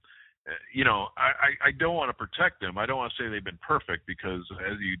line, I don't want to protect them. I don't want to say they've been perfect because,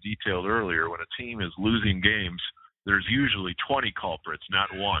 as you detailed earlier, when a team is losing games, there's usually 20 culprits, not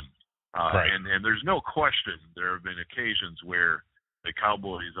one. And there's no question there have been occasions where the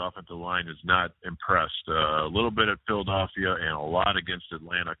Cowboys' offensive line is not impressed. A little bit at Philadelphia and a lot against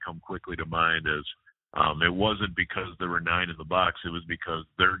Atlanta come quickly to mind as it wasn't because there were 9 in the box. It was because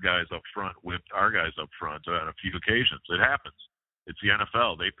their guys up front whipped our guys up front on a few occasions. It happens. It's the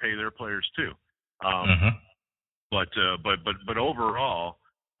NFL. They pay their players too. But overall,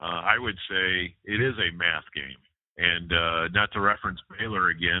 I would say it is a math game. And not to reference Baylor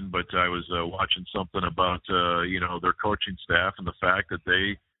again, but I was watching something about, their coaching staff and the fact that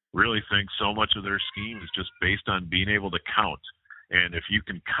they really think so much of their scheme is just based on being able to count. And if you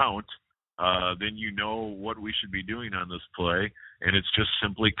can count, then you know what we should be doing on this play. And it's just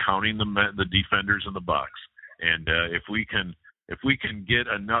simply counting the defenders in the box. And if we can get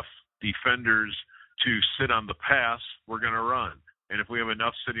enough defenders to sit on the pass, we're going to run. And if we have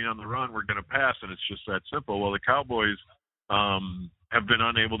enough sitting on the run, we're going to pass, and it's just that simple. Well, the Cowboys have been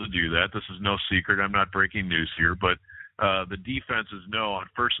unable to do that. This is no secret. I'm not breaking news here, but the defenses know on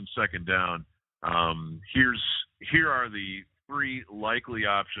 1st and 2nd down, here are the 3 likely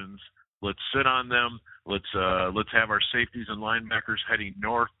options. Let's sit on them. Let's have our safeties and linebackers heading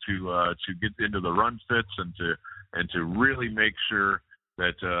north to get into the run fits and to really make sure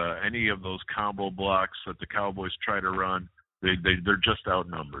that any of those combo blocks that the Cowboys try to run, they're just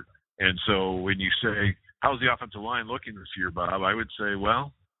outnumbered. And so when you say, how's the offensive line looking this year, Bob, I would say,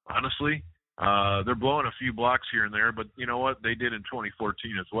 well, honestly, they're blowing a few blocks here and there, but you know what? They did in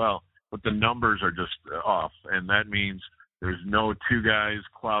 2014 as well. But the numbers are just off, and that means there's no 2 guys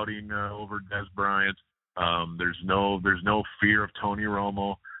clouding over Des Bryant. There's no fear of Tony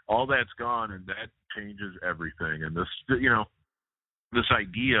Romo. All that's gone, and that changes everything. And this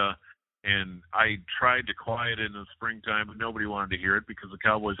idea, and I tried to quiet it in the springtime, but nobody wanted to hear it because the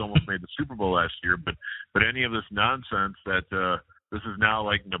Cowboys almost made the Super Bowl last year. But any of this nonsense that this is now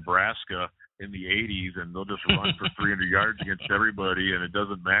like Nebraska in the 80s and they'll just run for 300 yards against everybody and it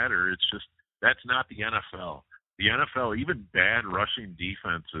doesn't matter. It's just, that's not the NFL. the NFL, even bad rushing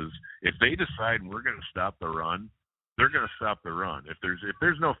defenses, if they decide we're going to stop the run, they're going to stop the run. If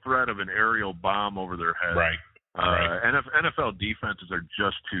there's no threat of an aerial bomb over their head, right. NFL defenses are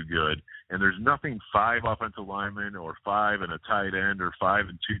just too good, and there's nothing 5 offensive linemen or 5 and a tight end or 5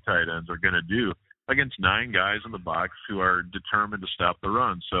 and 2 tight ends are going to do against 9 guys in the box who are determined to stop the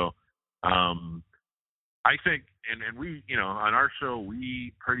run. So I think, and we, on our show,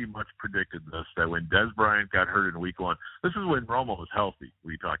 we pretty much predicted this, that when Dez Bryant got hurt in week 1, this is when Romo was healthy.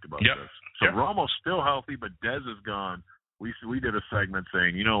 We talked about this. So Romo's still healthy, but Dez is gone. We did a segment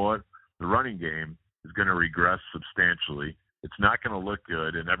saying, you know what, the running game is going to regress substantially. It's not going to look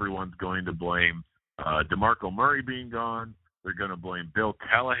good, and everyone's going to blame DeMarco Murray being gone. They're going to blame Bill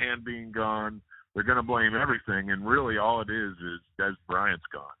Callahan being gone. They're going to blame everything, and really all it is Dez Bryant's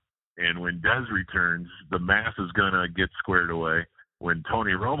gone. And when Dez returns, the math is going to get squared away. When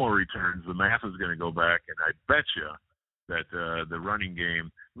Tony Romo returns, the math is going to go back, and I bet you that the running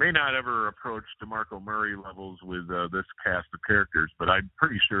game may not ever approach DeMarco Murray levels with this cast of characters, but I'm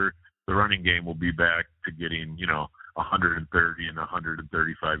pretty sure the running game will be back to getting, 130 and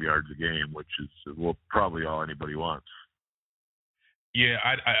 135 yards a game, which is probably all anybody wants. Yeah,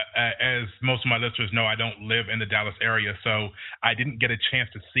 I, as most of my listeners know, I don't live in the Dallas area, so I didn't get a chance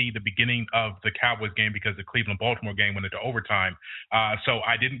to see the beginning of the Cowboys game because the Cleveland-Baltimore game went into overtime. So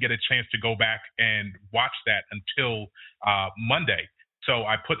I didn't get a chance to go back and watch that until Monday. So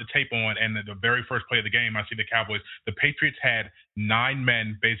I put the tape on, and the very first play of the game, I see the Cowboys. The Patriots had 9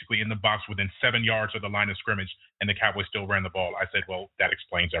 men basically in the box within 7 yards of the line of scrimmage, and the Cowboys still ran the ball. I said, well, that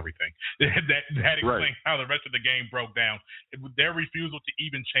explains everything. that explains how the rest of the game broke down. Their refusal to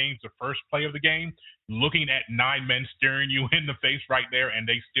even change the first play of the game, looking at 9 men staring you in the face right there, and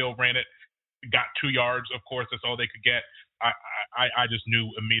they still ran it, got 2 yards. Of course, that's all they could get. I just knew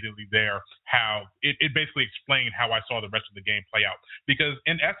immediately there how it basically explained how I saw the rest of the game play out. Because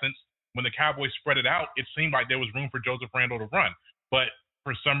in essence, when the Cowboys spread it out, it seemed like there was room for Joseph Randle to run. But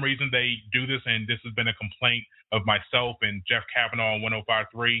for some reason, they do this, and this has been a complaint of myself and Jeff Kavanaugh on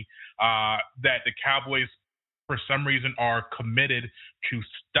 105.3, that the Cowboys, for some reason, are committed to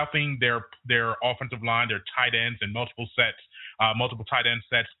stuffing their offensive line, their tight ends, and multiple tight end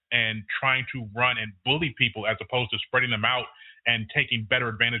sets, and trying to run and bully people as opposed to spreading them out and taking better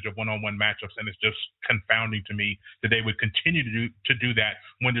advantage of one-on-one matchups. And it's just confounding to me that they would continue to do that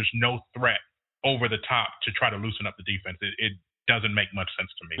when there's no threat over the top to try to loosen up the defense. It doesn't make much sense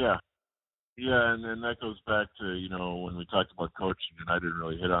to me. Yeah, and that goes back to, when we talked about coaching, and I didn't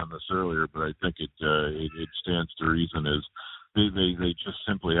really hit on this earlier, but I think it stands to reason, is they just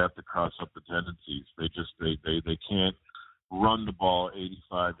simply have to cross up the tendencies. They can't run the ball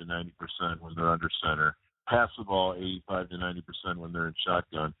 85 to 90% when they're under center, pass the ball 85 to 90% when they're in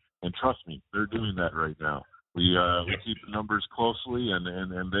shotgun, and trust me, they're doing that right now. We keep the numbers closely,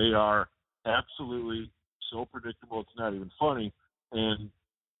 and they are absolutely so predictable it's not even funny. And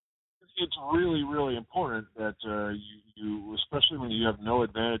it's really, really important that you, especially when you have no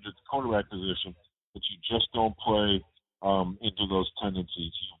advantage at the quarterback position, that you just don't play into those tendencies.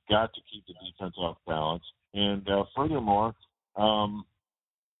 You've got to keep the defense off balance. And furthermore,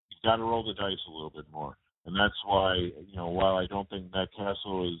 you've got to roll the dice a little bit more. And that's why, while I don't think Matt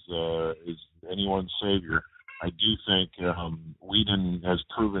Cassell is anyone's savior, I do think Weeden has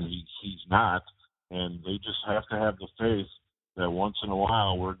proven he's not. And they just have to have the faith that once in a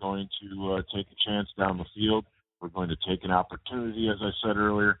while we're going to take a chance down the field. We're going to take an opportunity, as I said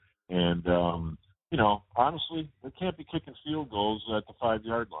earlier. And, honestly, they can't be kicking field goals at the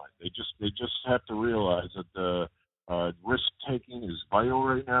 5-yard line. They just have to realize that the risk-taking is vital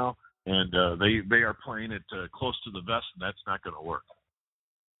right now, and they are playing it close to the vest, and that's not going to work.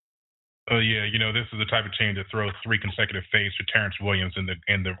 Oh yeah, this is the type of team that throws 3 consecutive fades to Terrence Williams at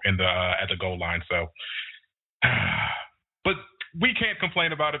the goal line. So, but we can't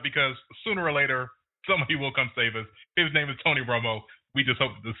complain about it because sooner or later somebody will come save us. His name is Tony Romo. We just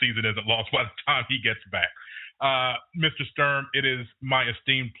hope that the season isn't lost by the time he gets back. Mr. Sturm, it is my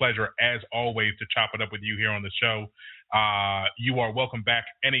esteemed pleasure, as always, to chop it up with you here on the show. You are welcome back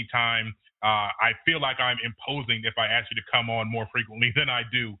anytime. I feel like I'm imposing if I ask you to come on more frequently than I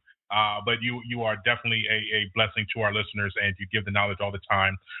do. But you are definitely a blessing to our listeners, and you give the knowledge all the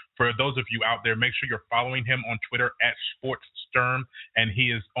time. For those of you out there, make sure you're following him on Twitter at SportsSturm, and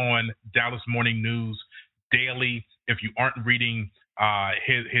he is on Dallas Morning News daily. If you aren't reading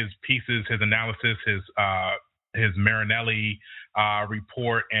his pieces, his analysis, his Marinelli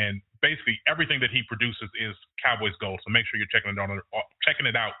report, and basically everything that he produces is Cowboys gold. So make sure you're checking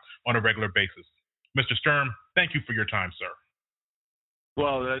it out on a regular basis. Mr. Sturm, thank you for your time, sir.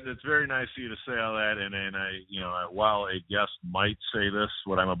 Well, it's very nice of you to say all that, and while a guest might say this,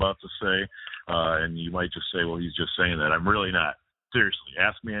 what I'm about to say, and you might just say, well, he's just saying that. I'm really not. Seriously,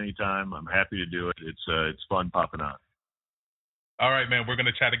 ask me anytime. I'm happy to do it. It's fun popping on. All right, man. We're going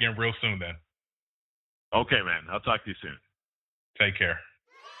to chat again real soon then. Okay, man. I'll talk to you soon. Take care.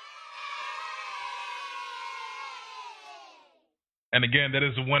 And again, that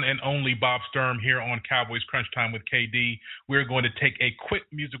is the one and only Bob Sturm here on Cowboys Crunchtime with KD. We're going to take a quick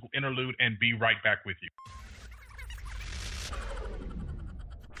musical interlude and be right back with you.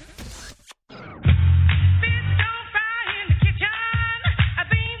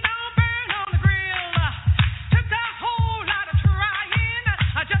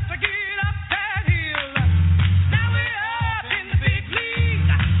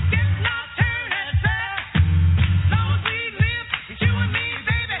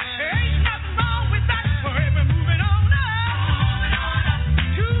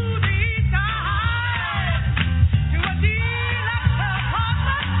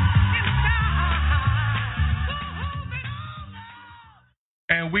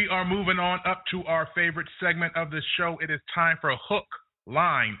 We are moving on up to our favorite segment of the show. It is time for a hook,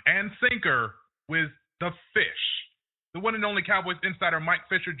 line, and sinker with the Fish. The one and only Cowboys Insider Mike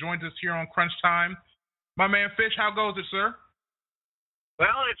Fisher joins us here on Crunchtime. My man Fish, how goes it, sir?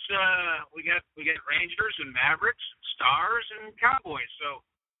 Well, it's we got Rangers and Mavericks, Stars and Cowboys. So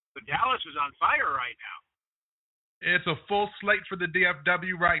the Dallas is on fire right now. It's a full slate for the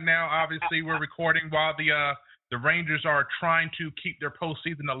DFW right now. Obviously, we're recording while the Rangers are trying to keep their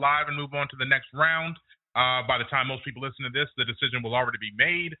postseason alive and move on to the next round. By the time most people listen to this, the decision will already be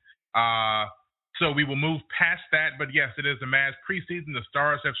made. So we will move past that. But, yes, it is a Mavs preseason. The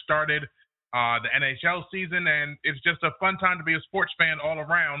Stars have started the NHL season, and it's just a fun time to be a sports fan all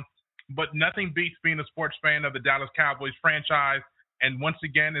around. But nothing beats being a sports fan of the Dallas Cowboys franchise. And once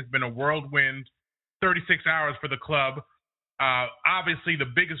again, it's been a whirlwind 36 hours for the club. Obviously,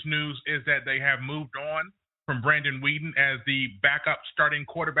 the biggest news is that they have moved on from Brandon Weeden as the backup starting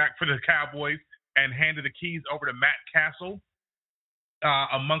quarterback for the Cowboys and handed the keys over to Matt Cassell,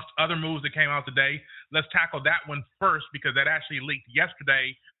 amongst other moves that came out today. Let's tackle that one first because that actually leaked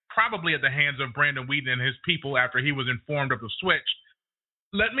yesterday, probably at the hands of Brandon Weeden and his people after he was informed of the switch.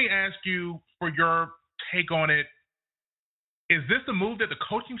 Let me ask you for your take on it. Is this a move that the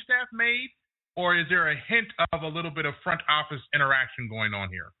coaching staff made, or is there a hint of a little bit of front office interaction going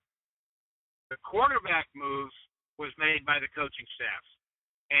on here? The quarterback move was made by the coaching staff,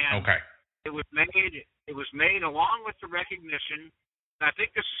 and it was made along with the recognition. And I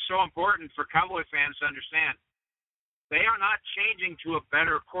think this is so important for Cowboy fans to understand. They are not changing to a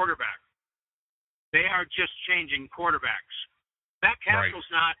better quarterback. They are just changing quarterbacks. Matt Cassell's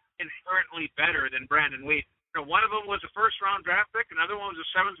not inherently better than Brandon Weeden. One of them was a first-round draft pick. Another one was a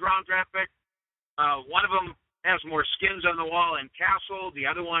seventh-round draft pick. One of them has more skins on the wall in Cassell. The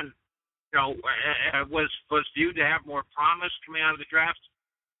other one, was viewed to have more promise coming out of the draft.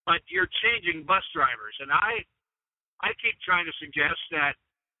 But you're changing bus drivers. And I keep trying to suggest that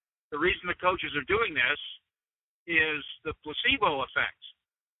the reason the coaches are doing this is the placebo effect.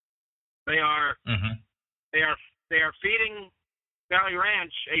 They are feeding Valley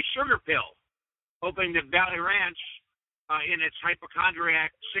Ranch a sugar pill, hoping that Valley Ranch, in its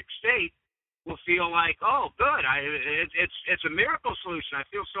hypochondriac sick state, will feel like, oh, good, it's a miracle solution. I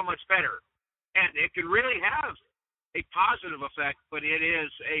feel so much better. And it can really have a positive effect, but it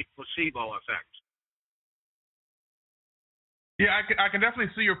is a placebo effect. Yeah, I can definitely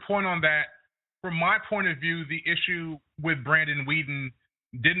see your point on that. From my point of view, the issue with Brandon Weeden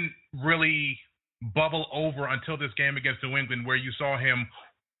didn't really bubble over until this game against New England, where you saw him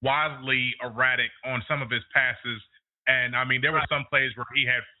wildly erratic on some of his passes. And, I mean, there were some plays where he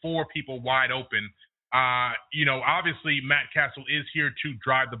had four people wide open. Obviously Matt Cassell is here to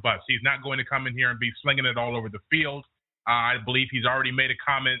drive the bus. He's not going to come in here and be slinging it all over the field. I believe he's already made a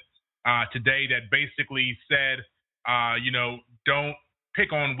comment today that basically said, don't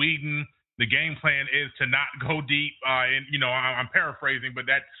pick on Weeden. The game plan is to not go deep. I'm paraphrasing, but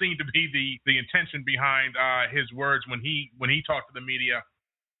that seemed to be the intention behind his words when he talked to the media.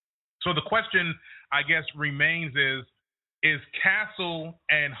 So the question, I guess, remains is Cassell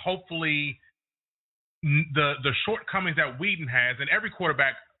and hopefully the shortcomings that Weeden has, and every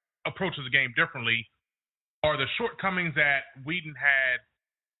quarterback approaches the game differently, are the shortcomings that Weeden had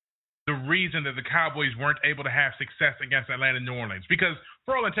the reason that the Cowboys weren't able to have success against Atlanta and New Orleans? Because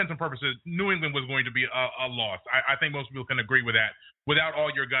for all intents and purposes, New England was going to be a loss. I think most people can agree with that. Without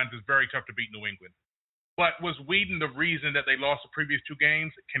all your guns, it's very tough to beat New England. But was Weeden the reason that they lost the previous two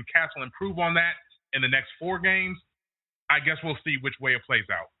games? Can Cassell improve on that in the next four games? I guess we'll see which way it plays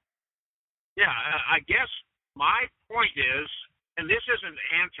out. Yeah, I guess my point is, and this isn't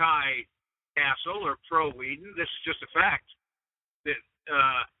anti-Cassell or pro-Weeden, this is just a fact, that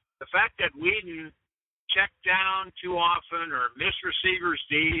the fact that Weeden checked down too often or missed receivers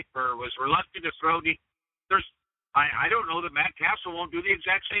deep or was reluctant to throw deep, I don't know that Matt Cassell won't do the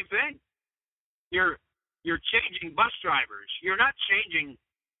exact same thing. You're changing bus drivers. You're not changing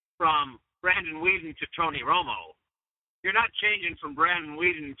from Brandon Weeden to Tony Romo. You're not changing from Brandon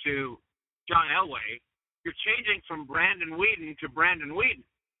Weeden to John Elway. You're changing from Brandon Weeden to Brandon Weeden.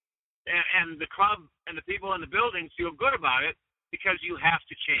 And the club and the people in the building feel good about it because you have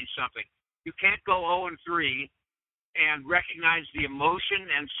to change something. You can't go 0-3 and recognize the emotion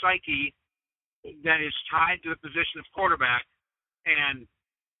and psyche that is tied to the position of quarterback and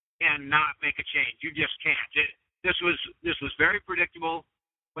not make a change. You just can't. This was very predictable,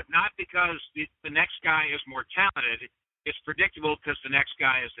 but not because the next guy is more talented. It's predictable because the next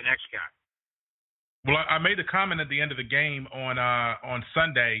guy is the next guy. Well, I made a comment at the end of the game on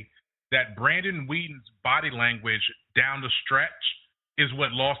Sunday that Brandon Weeden's body language down the stretch is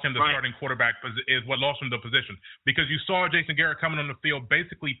what lost him the starting quarterback, is what lost him the position. Because you saw Jason Garrett coming on the field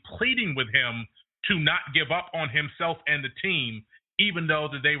basically pleading with him to not give up on himself and the team, even though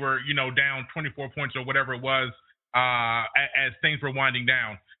that they were, down 24 points or whatever it was as things were winding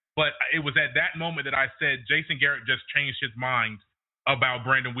down. But it was at that moment that I said Jason Garrett just changed his mind about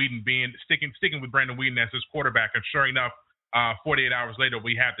Brandon Weeden sticking with Brandon Weeden as his quarterback. And sure enough, 48 hours later,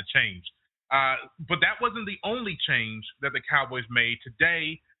 we have the change. But that wasn't the only change that the Cowboys made.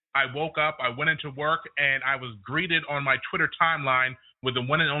 Today, I woke up, I went into work, and I was greeted on my Twitter timeline with the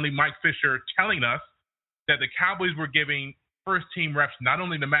one and only Mike Fisher telling us that the Cowboys were giving first-team reps not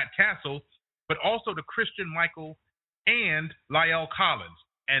only to Matt Cassell, but also to Chrstine Michael and La'el Collins.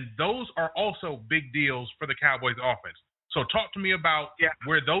 And those are also big deals for the Cowboys offense. So talk to me about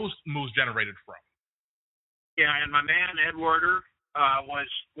where those moves generated from. Yeah, and my man Ed Werder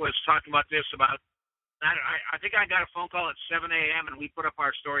was talking about this about, I think I got a phone call at 7 a.m. and we put up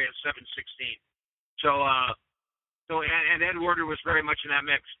our story at 7:16. So Ed Werder was very much in that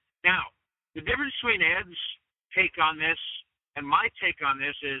mix. Now, the difference between Ed's take on this and my take on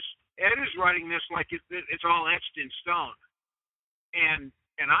this is Ed is writing this like it's all etched in stone, and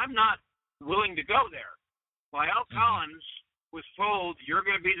I'm not willing to go there. La'el Collins was told you're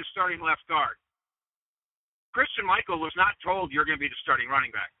going to be the starting left guard. Chrstine Michael was not told you're going to be the starting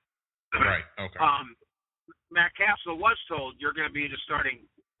running back. Right. Okay. Matt Cassell was told you're going to be the starting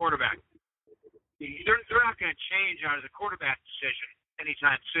quarterback. They're not going to change out of the quarterback decision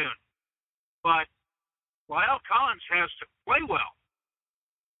anytime soon. But La'el Collins has to play well,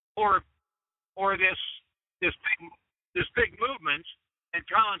 or this big movement. And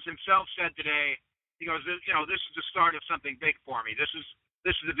Collins himself said today, he goes, this is the start of something big for me. This is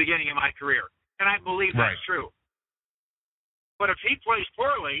the beginning of my career, and I believe that's true. But if he plays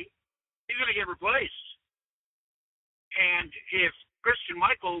poorly, he's going to get replaced. And if Chrstine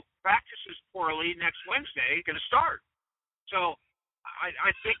Michael practices poorly next Wednesday, he's going to start. So I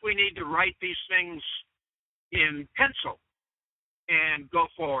think we need to write these things in pencil and go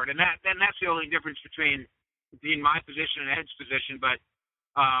forward. And that's the only difference between my position and Ed's position. But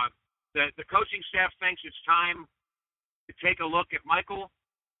the coaching staff thinks it's time to take a look at Michael,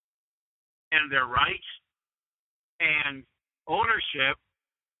 and they're right. And ownership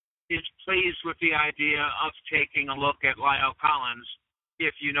is pleased with the idea of taking a look at La'el Collins,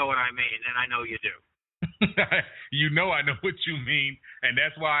 if you know what I mean, and I know you do. You know I know what you mean, and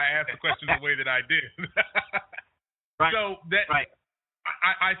that's why I asked the question the way that I did. Right. So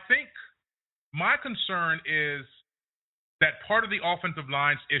I think my concern is that part of the offensive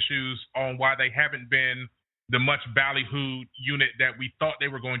line's issues on why they haven't been the much ballyhooed unit that we thought they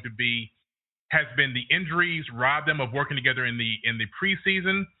were going to be has been the injuries robbed them of working together in the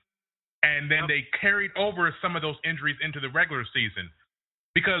preseason, and then they carried over some of those injuries into the regular season.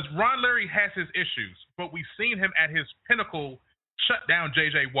 Because Ron Leary has his issues, but we've seen him at his pinnacle shut down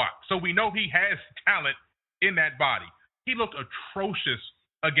J.J. Watt. So we know he has talent in that body. He looked atrocious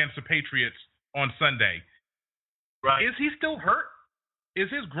against the Patriots on Sunday. Right. Is he still hurt? Is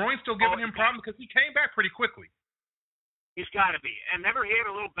his groin still giving him problems? Because he came back pretty quickly. He's got to be. And remember, he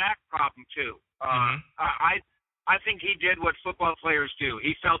had a little back problem, too. I think he did what football players do.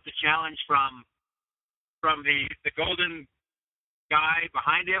 He felt the challenge from the golden guy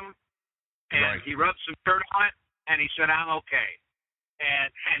behind him, and he rubbed some dirt on it, and he said, "I'm okay,"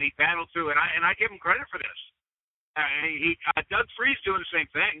 and he battled through it. And I give him credit for this. Doug Free's doing the same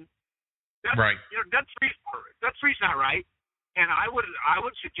thing. Doug Free's not right, and I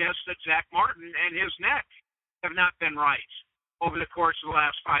would suggest that Zach Martin and his neck have not been right over the course of the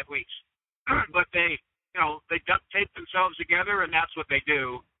last 5 weeks. But they duct tape themselves together, and that's what they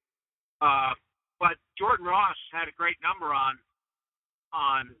do. But Jordan Ross had a great number on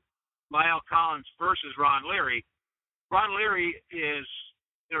Lyle Collins versus Ron Leary. Ron Leary is,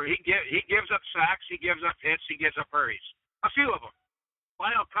 he gives up sacks, he gives up hits, he gives up hurries. A few of them.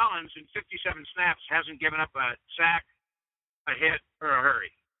 Lyle Collins in 57 snaps hasn't given up a sack, a hit, or a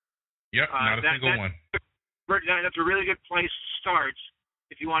hurry. Yep, not a single one. That's a really good place to start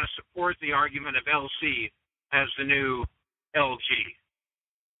if you want to support the argument of LC as the new LG.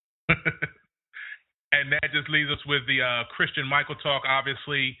 And that just leaves us with the Christian Michael talk.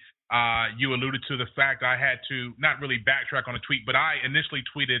 Obviously, you alluded to the fact I had to not really backtrack on a tweet, but I initially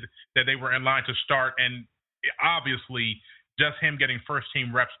tweeted that they were in line to start, and obviously just him getting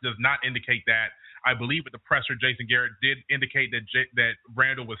first-team reps does not indicate that. I believe with the presser, Jason Garrett did indicate that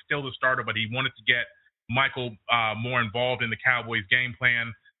Randall was still the starter, but he wanted to get Michael more involved in the Cowboys' game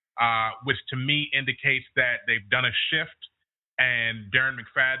plan, which to me indicates that they've done a shift. And Darren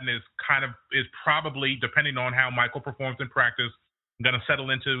McFadden is probably, depending on how Michael performs in practice, going to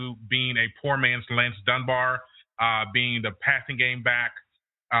settle into being a poor man's Lance Dunbar, being the passing game back.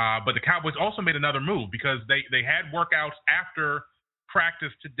 But the Cowboys also made another move because they had workouts after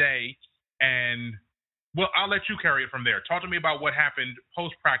practice today. And, well, I'll let you carry it from there. Talk to me about what happened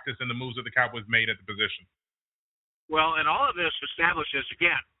post-practice and the moves that the Cowboys made at the position. Well, and all of this establishes,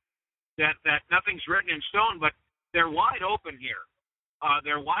 again, that nothing's written in stone, but they're wide open here.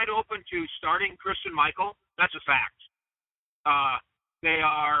 They're wide open to starting Chrstine Michael. That's a fact. They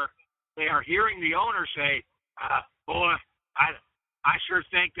are hearing the owner say, boy, I sure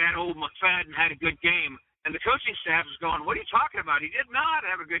think that old McFadden had a good game. And the coaching staff is going, what are you talking about? He did not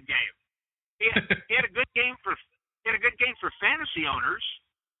have a good game. He had a good game for fantasy owners,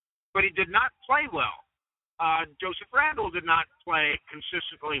 but he did not play well. Joseph Randall did not play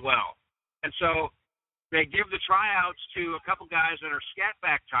consistently well. And so they give the tryouts to a couple guys that are scat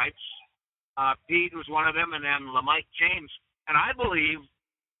back types. Pete was one of them, and then LaMike James. And I believe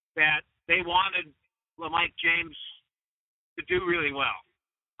that they wanted LaMike James to do really well.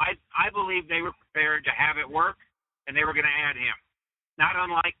 I believe they were prepared to have it work, and they were going to add him. Not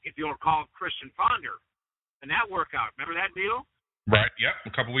unlike, if you'll recall, Christian Ponder and that workout. Remember that deal? Right. Yep.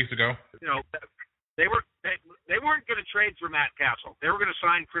 A couple weeks ago. They weren't going to trade for Matt Cassell. They were going to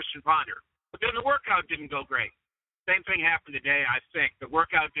sign Christian Ponder. But then the workout didn't go great. Same thing happened today, I think. The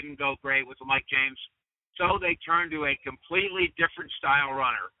workout didn't go great with LaMike James. So they turned to a completely different style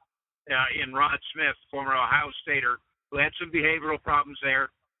runner in Rod Smith, former Ohio Stater, who had some behavioral problems there.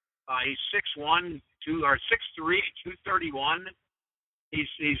 He's 6'1", 6'3", 231.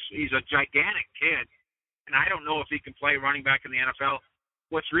 He's a gigantic kid, and I don't know if he can play running back in the NFL.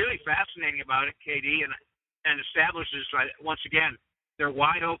 What's really fascinating about it, KD, and establishes, once again, they're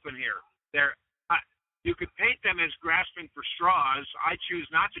wide open here. You could paint them as grasping for straws. I choose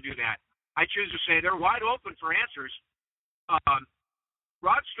not to do that. I choose to say they're wide open for answers.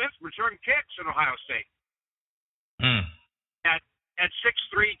 Rod Smith returned kicks at Ohio State. At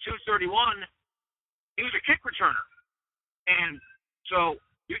 6'3", 231, he was a kick returner. And so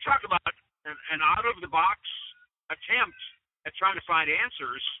you talk about an out-of-the-box attempt at trying to find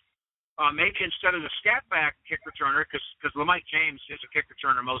answers, maybe instead of the scat-back kick returner, because LaMike James is a kick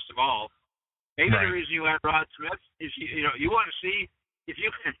returner most of all. Maybe the reason you add Rod Smith is you want to see if you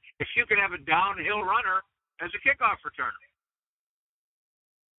can have a downhill runner as a kickoff returner.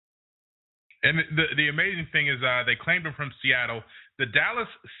 And the amazing thing is they claimed him from Seattle. The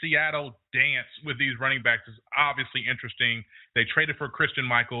Dallas-Seattle dance with these running backs is obviously interesting. They traded for Christian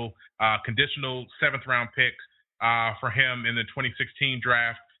Michael, conditional 7th-round pick for him in the 2016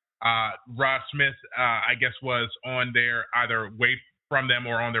 draft. Rod Smith, I guess, was on their either away from them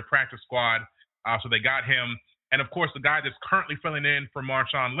or on their practice squad, so they got him. And, of course, the guy that's currently filling in for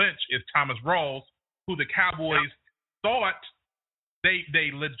Marshawn Lynch is Thomas Rawls, who the Cowboys thought they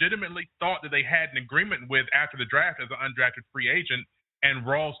legitimately thought that they had an agreement with after the draft as an undrafted free agent, and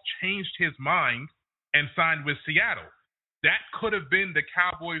Rawls changed his mind and signed with Seattle. That could have been the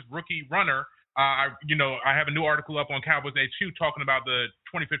Cowboys rookie runner. I have a new article up on Cowboys HQ talking about the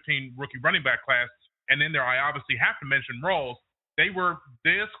 2015 rookie running back class, and in there I obviously have to mention Rawls. They were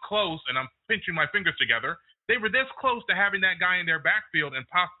this close, and I'm pinching my fingers together, they were this close to having that guy in their backfield and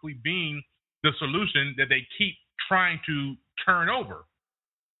possibly being the solution that they keep trying to turn over.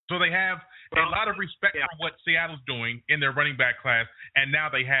 So they have a lot of respect for what Seattle's doing in their running back class, and now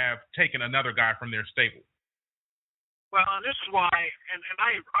they have taken another guy from their stable. Well, and this is why, and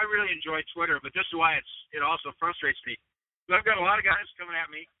I really enjoy Twitter, but this is why it also frustrates me. So I've got a lot of guys coming at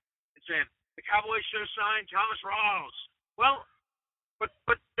me and saying, the Cowboys should have signed Thomas Rawls. Well, but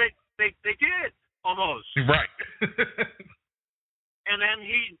they did almost. Right. And then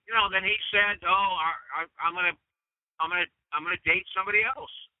he said, "Oh, I'm gonna date somebody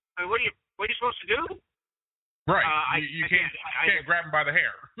else." I mean, what are you supposed to do? Right. You can't grab him by the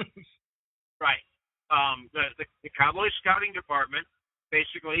hair. Right. The Cowboys scouting department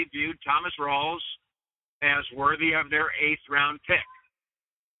basically viewed Thomas Rawls as worthy of their 8th round pick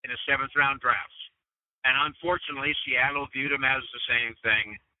in a 7th round draft. And unfortunately, Seattle viewed him as the same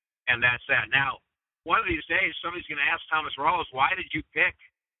thing, and that's that. Now, one of these days, somebody's going to ask Thomas Rawls, why did you pick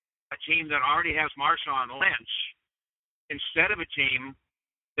a team that already has Marshawn Lynch instead of a team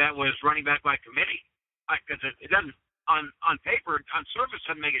that was running back by committee? Because it doesn't, on paper, on surface,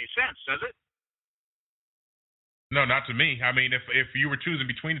 doesn't make any sense, does it? No, not to me. I mean, if you were choosing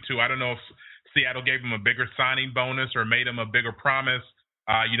between the two, I don't know if Seattle gave him a bigger signing bonus or made him a bigger promise.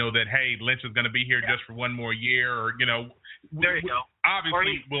 That, hey, Lynch is going to be here just for one more year, or, there you go.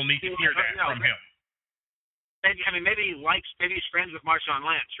 Obviously, we'll need to hear that from him. Maybe he's friends with Marshawn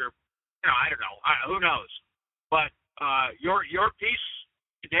Lynch, or, I don't know. Who knows? But your piece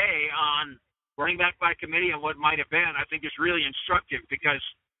today on running back by committee and what might have been, I think is really instructive, because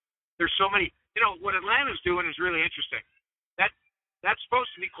there's so many. What Atlanta's doing is really interesting. That's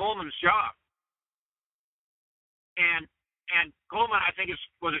supposed to be Coleman's job. And Coleman, I think,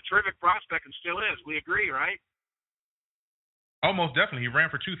 was a terrific prospect and still is. We agree, right? Almost definitely. He ran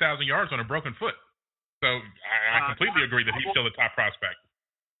for 2,000 yards on a broken foot. So I completely agree that he's still a top prospect.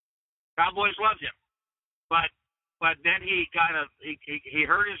 Cowboys loved him. But then he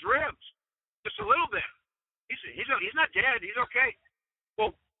hurt his ribs just a little bit. He's not dead. He's okay.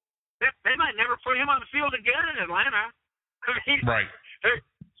 Well, they might never put him on the field again in Atlanta. Right.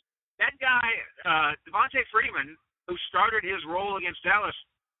 That guy, Devontae Freeman, who started his role against Dallas,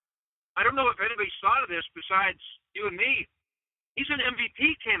 I don't know if anybody's thought of this besides you and me. He's an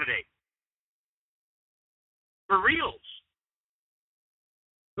MVP candidate. For reals.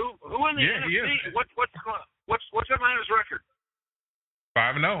 Who in the NFC? He is. What's Atlanta's record?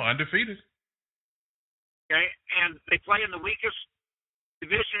 5-0, undefeated. Okay, and they play in the weakest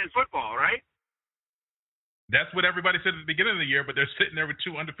division in football, right? That's what everybody said at the beginning of the year, but they're sitting there with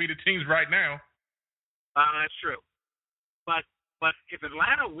 2 undefeated teams right now. That's true. But if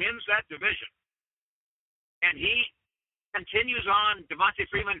Atlanta wins that division and he continues on, Devontae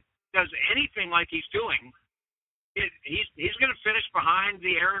Freeman does anything like he's doing, he's going to finish behind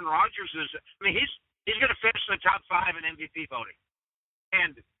the Aaron Rodgerses. I mean, he's going to finish in the top 5 in MVP voting.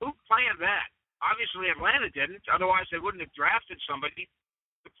 And who planned that? Obviously, Atlanta didn't. Otherwise, they wouldn't have drafted somebody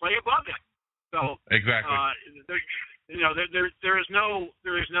to play above him. So exactly. There is no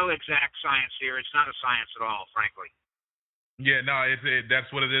exact science here. It's not a science at all, frankly. Yeah, no,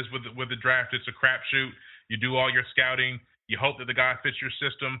 that's what it is with the draft. It's a crapshoot. You do all your scouting. You hope that the guy fits your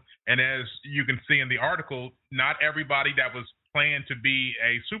system. And as you can see in the article, not everybody that was planned to be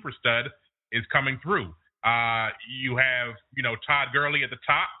a super stud is coming through. You have, Todd Gurley at the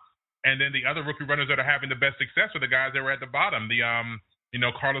top, and then the other rookie runners that are having the best success are the guys that were at the bottom.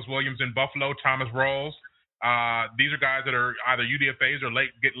 Carlos Williams in Buffalo, Thomas Rawls. These are guys that are either UDFAs or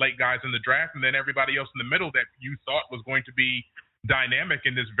late guys in the draft, and then everybody else in the middle that you thought was going to be dynamic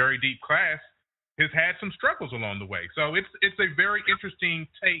in this very deep class has had some struggles along the way. So it's a very interesting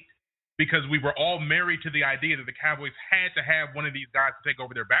take, because we were all married to the idea that the Cowboys had to have one of these guys to take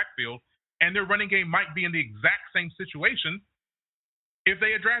over their backfield, and their running game might be in the exact same situation if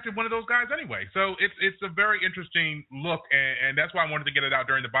they had drafted one of those guys anyway. So it's a very interesting look, and that's why I wanted to get it out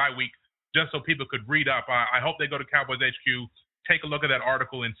during the bye week, just so people could read up. I hope they go to Cowboys HQ, take a look at that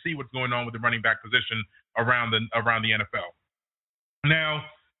article, and see what's going on with the running back position around the NFL. Now,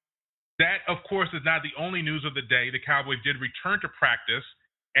 that, of course, is not the only news of the day. The Cowboys did return to practice,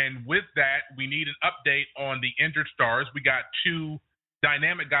 and with that, we need an update on the injured stars. We got 2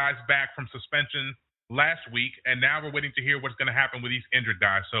 dynamic guys back from suspension last week, and now we're waiting to hear what's going to happen with these injured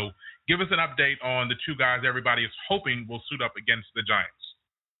guys. So give us an update on the 2 guys everybody is hoping will suit up against the Giants.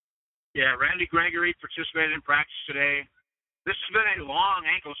 Yeah, Randy Gregory participated in practice today. This has been a long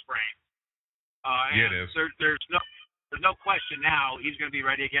ankle sprain. It is. There's no question now he's going to be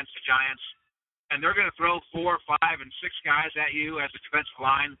ready against the Giants, and they're going to throw 4, 5, and 6 guys at you as a defensive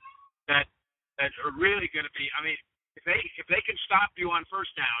line that are really going to be. I mean, if they can stop you on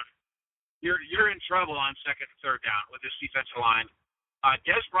first down, you're in trouble on second and third down with this defensive line.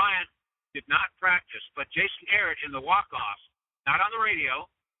 Des Bryant did not practice, but Jason Garrett in the walk-off, not on the radio,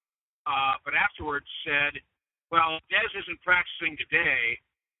 but afterwards said, well, Des isn't practicing today,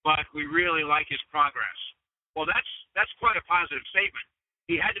 but we really like his progress. Well, that's quite a positive statement.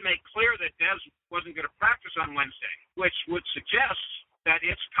 he had to make clear that Dez wasn't going to practice on Wednesday, which would suggest that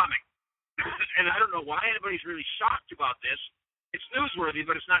it's coming. And I don't know why anybody's really shocked about this. It's newsworthy,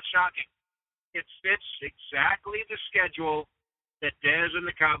 but it's not shocking. It fits exactly the schedule that Dez and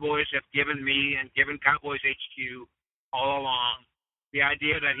the Cowboys have given me and given Cowboys HQ all along. The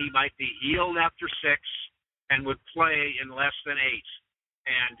idea that he might be healed after 6 and would play in less than 8.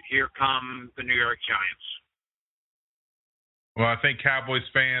 And here come the New York Giants. Well, I think Cowboys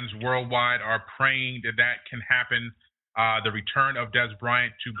fans worldwide are praying that that can happen. The return of Dez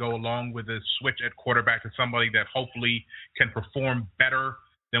Bryant to go along with the switch at quarterback to somebody that hopefully can perform better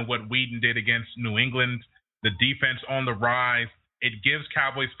than what Weeden did against New England. The defense on the rise. It gives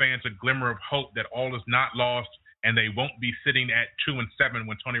Cowboys fans a glimmer of hope that all is not lost and they won't be sitting at 2-7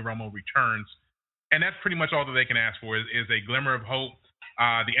 when Tony Romo returns. And that's pretty much all that they can ask for is a glimmer of hope.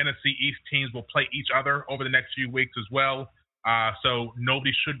 The NFC East teams will play each other over the next few weeks as well. So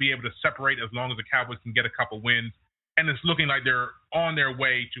nobody should be able to separate as long as the Cowboys can get a couple wins. And it's looking like they're on their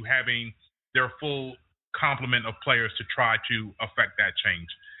way to having their full complement of players to try to affect that change.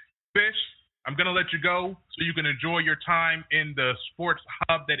 Fish, I'm going to let you go so you can enjoy your time in the sports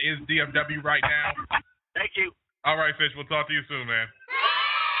hub that is DFW right now. Thank you. All right, Fish. We'll talk to you soon, man.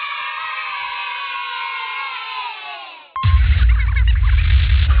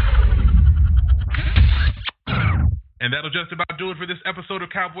 And that'll just about do it for this episode of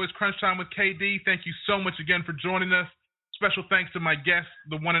Cowboys Crunch Time with KD. Thank you so much again for joining us. Special thanks to my guest,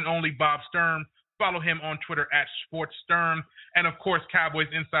 the one and only Bob Sturm. Follow him on Twitter at SportsSturm. And, of course, Cowboys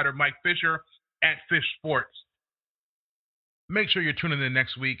Insider Mike Fisher at Fish Sports. Make sure you're tuning in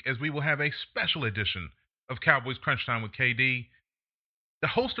next week as we will have a special edition of Cowboys Crunch Time with KD. The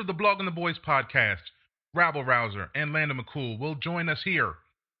host of the Blog and the Boys podcast, Rabble Rouser and Landon McCool, will join us here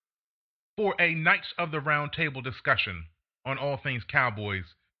for a Knights of the Round Table discussion on all things Cowboys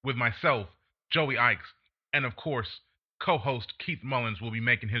with myself, Joey Ikes, and of course, co-host Keith Mullins will be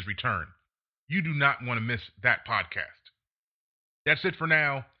making his return. You do not want to miss that podcast. That's it for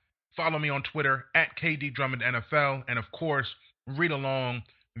now. Follow me on Twitter at KDDrummondNFL, and of course, read along,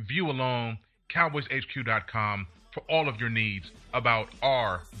 view along, CowboysHQ.com for all of your needs about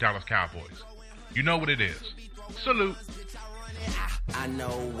our Dallas Cowboys. You know what it is. Salute. I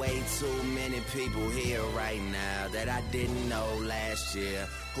know way too many people here right now that I didn't know last year.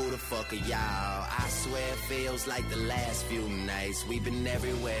 Who the fuck are y'all? I swear it feels like the last few nights. We've been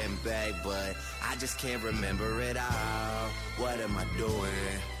everywhere and back, but I just can't remember it all. What am I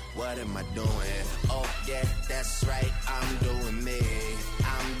doing? What am I doing? Oh yeah, that's right, I'm doing me.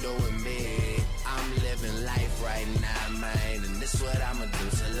 I'm doing me. I'm living life right now, man. And this is what I'ma do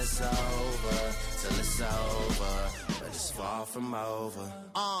till it's over. Till it's over. But it's far from over.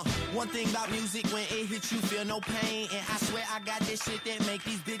 One thing about music, when it hits you, feel no pain. And I swear I got this shit that make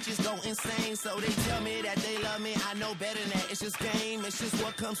these bitches go insane. So they tell me that they love me, I know better than that. It's just game, it's just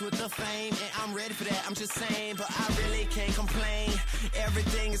what comes with the fame. And I'm ready for that, I'm just saying. But I really can't complain.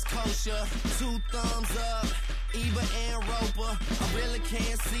 Everything is kosher, 2 thumbs up. Eva and Roper, I really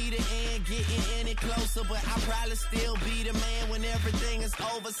can't see the end getting any closer, but I'll probably still be the man when everything is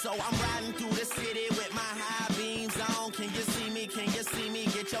over. So I'm riding through the city with my high beams on. Can you see me? Can you see me?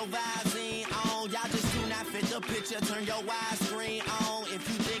 Get your vibes in on. Y'all just do not fit the picture. Turn your widescreen on. If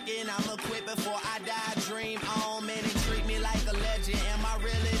you thinking I'ma quit before I die, dream on. Man, they treat me like a legend. Am I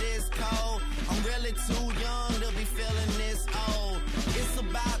really this cold? I'm really too young to be feeling this old. It's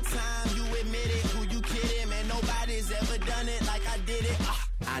about time you admit it. Who you kidding, man? Nobody's ever done it like I did it.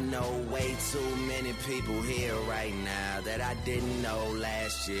 I know way too many people here right now that I didn't know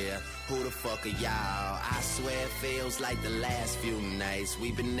last year. Who the fuck are y'all? I swear it feels like the last few nights.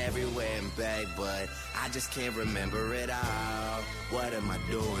 We've been everywhere and back, but I just can't remember it all. What am I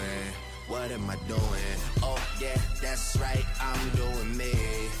doing? What am I doing? Oh yeah, that's right, I'm doing me.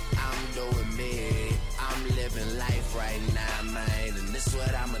 I'm doing me. I'm living life right now, man. And this is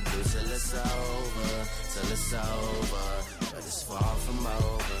what I'ma do till it's over. Till it's over. But it's far from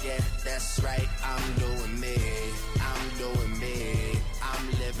over. Yeah, that's right, I'm doing me. I'm doing me.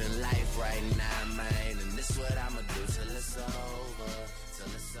 I'm living life right now, man. And this is what I'ma do till it's over.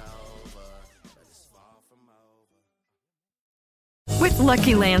 Till it's over. But it's far from over. With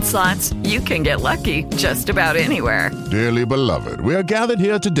Lucky Land Slots, you can get lucky just about anywhere. Dearly beloved, we are gathered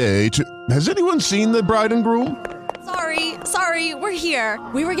here today to... Has anyone seen the bride and groom? Sorry, we're here.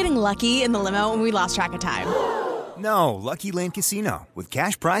 We were getting lucky in the limo and we lost track of time. No, Lucky Land Casino, with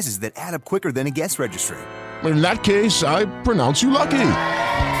cash prizes that add up quicker than a guest registry. In that case, I pronounce you lucky.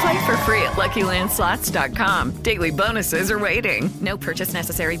 Play for free at LuckyLandSlots.com. Daily bonuses are waiting. No purchase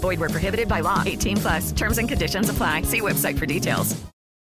necessary. Void where prohibited by law. 18+. Terms and conditions apply. See website for details.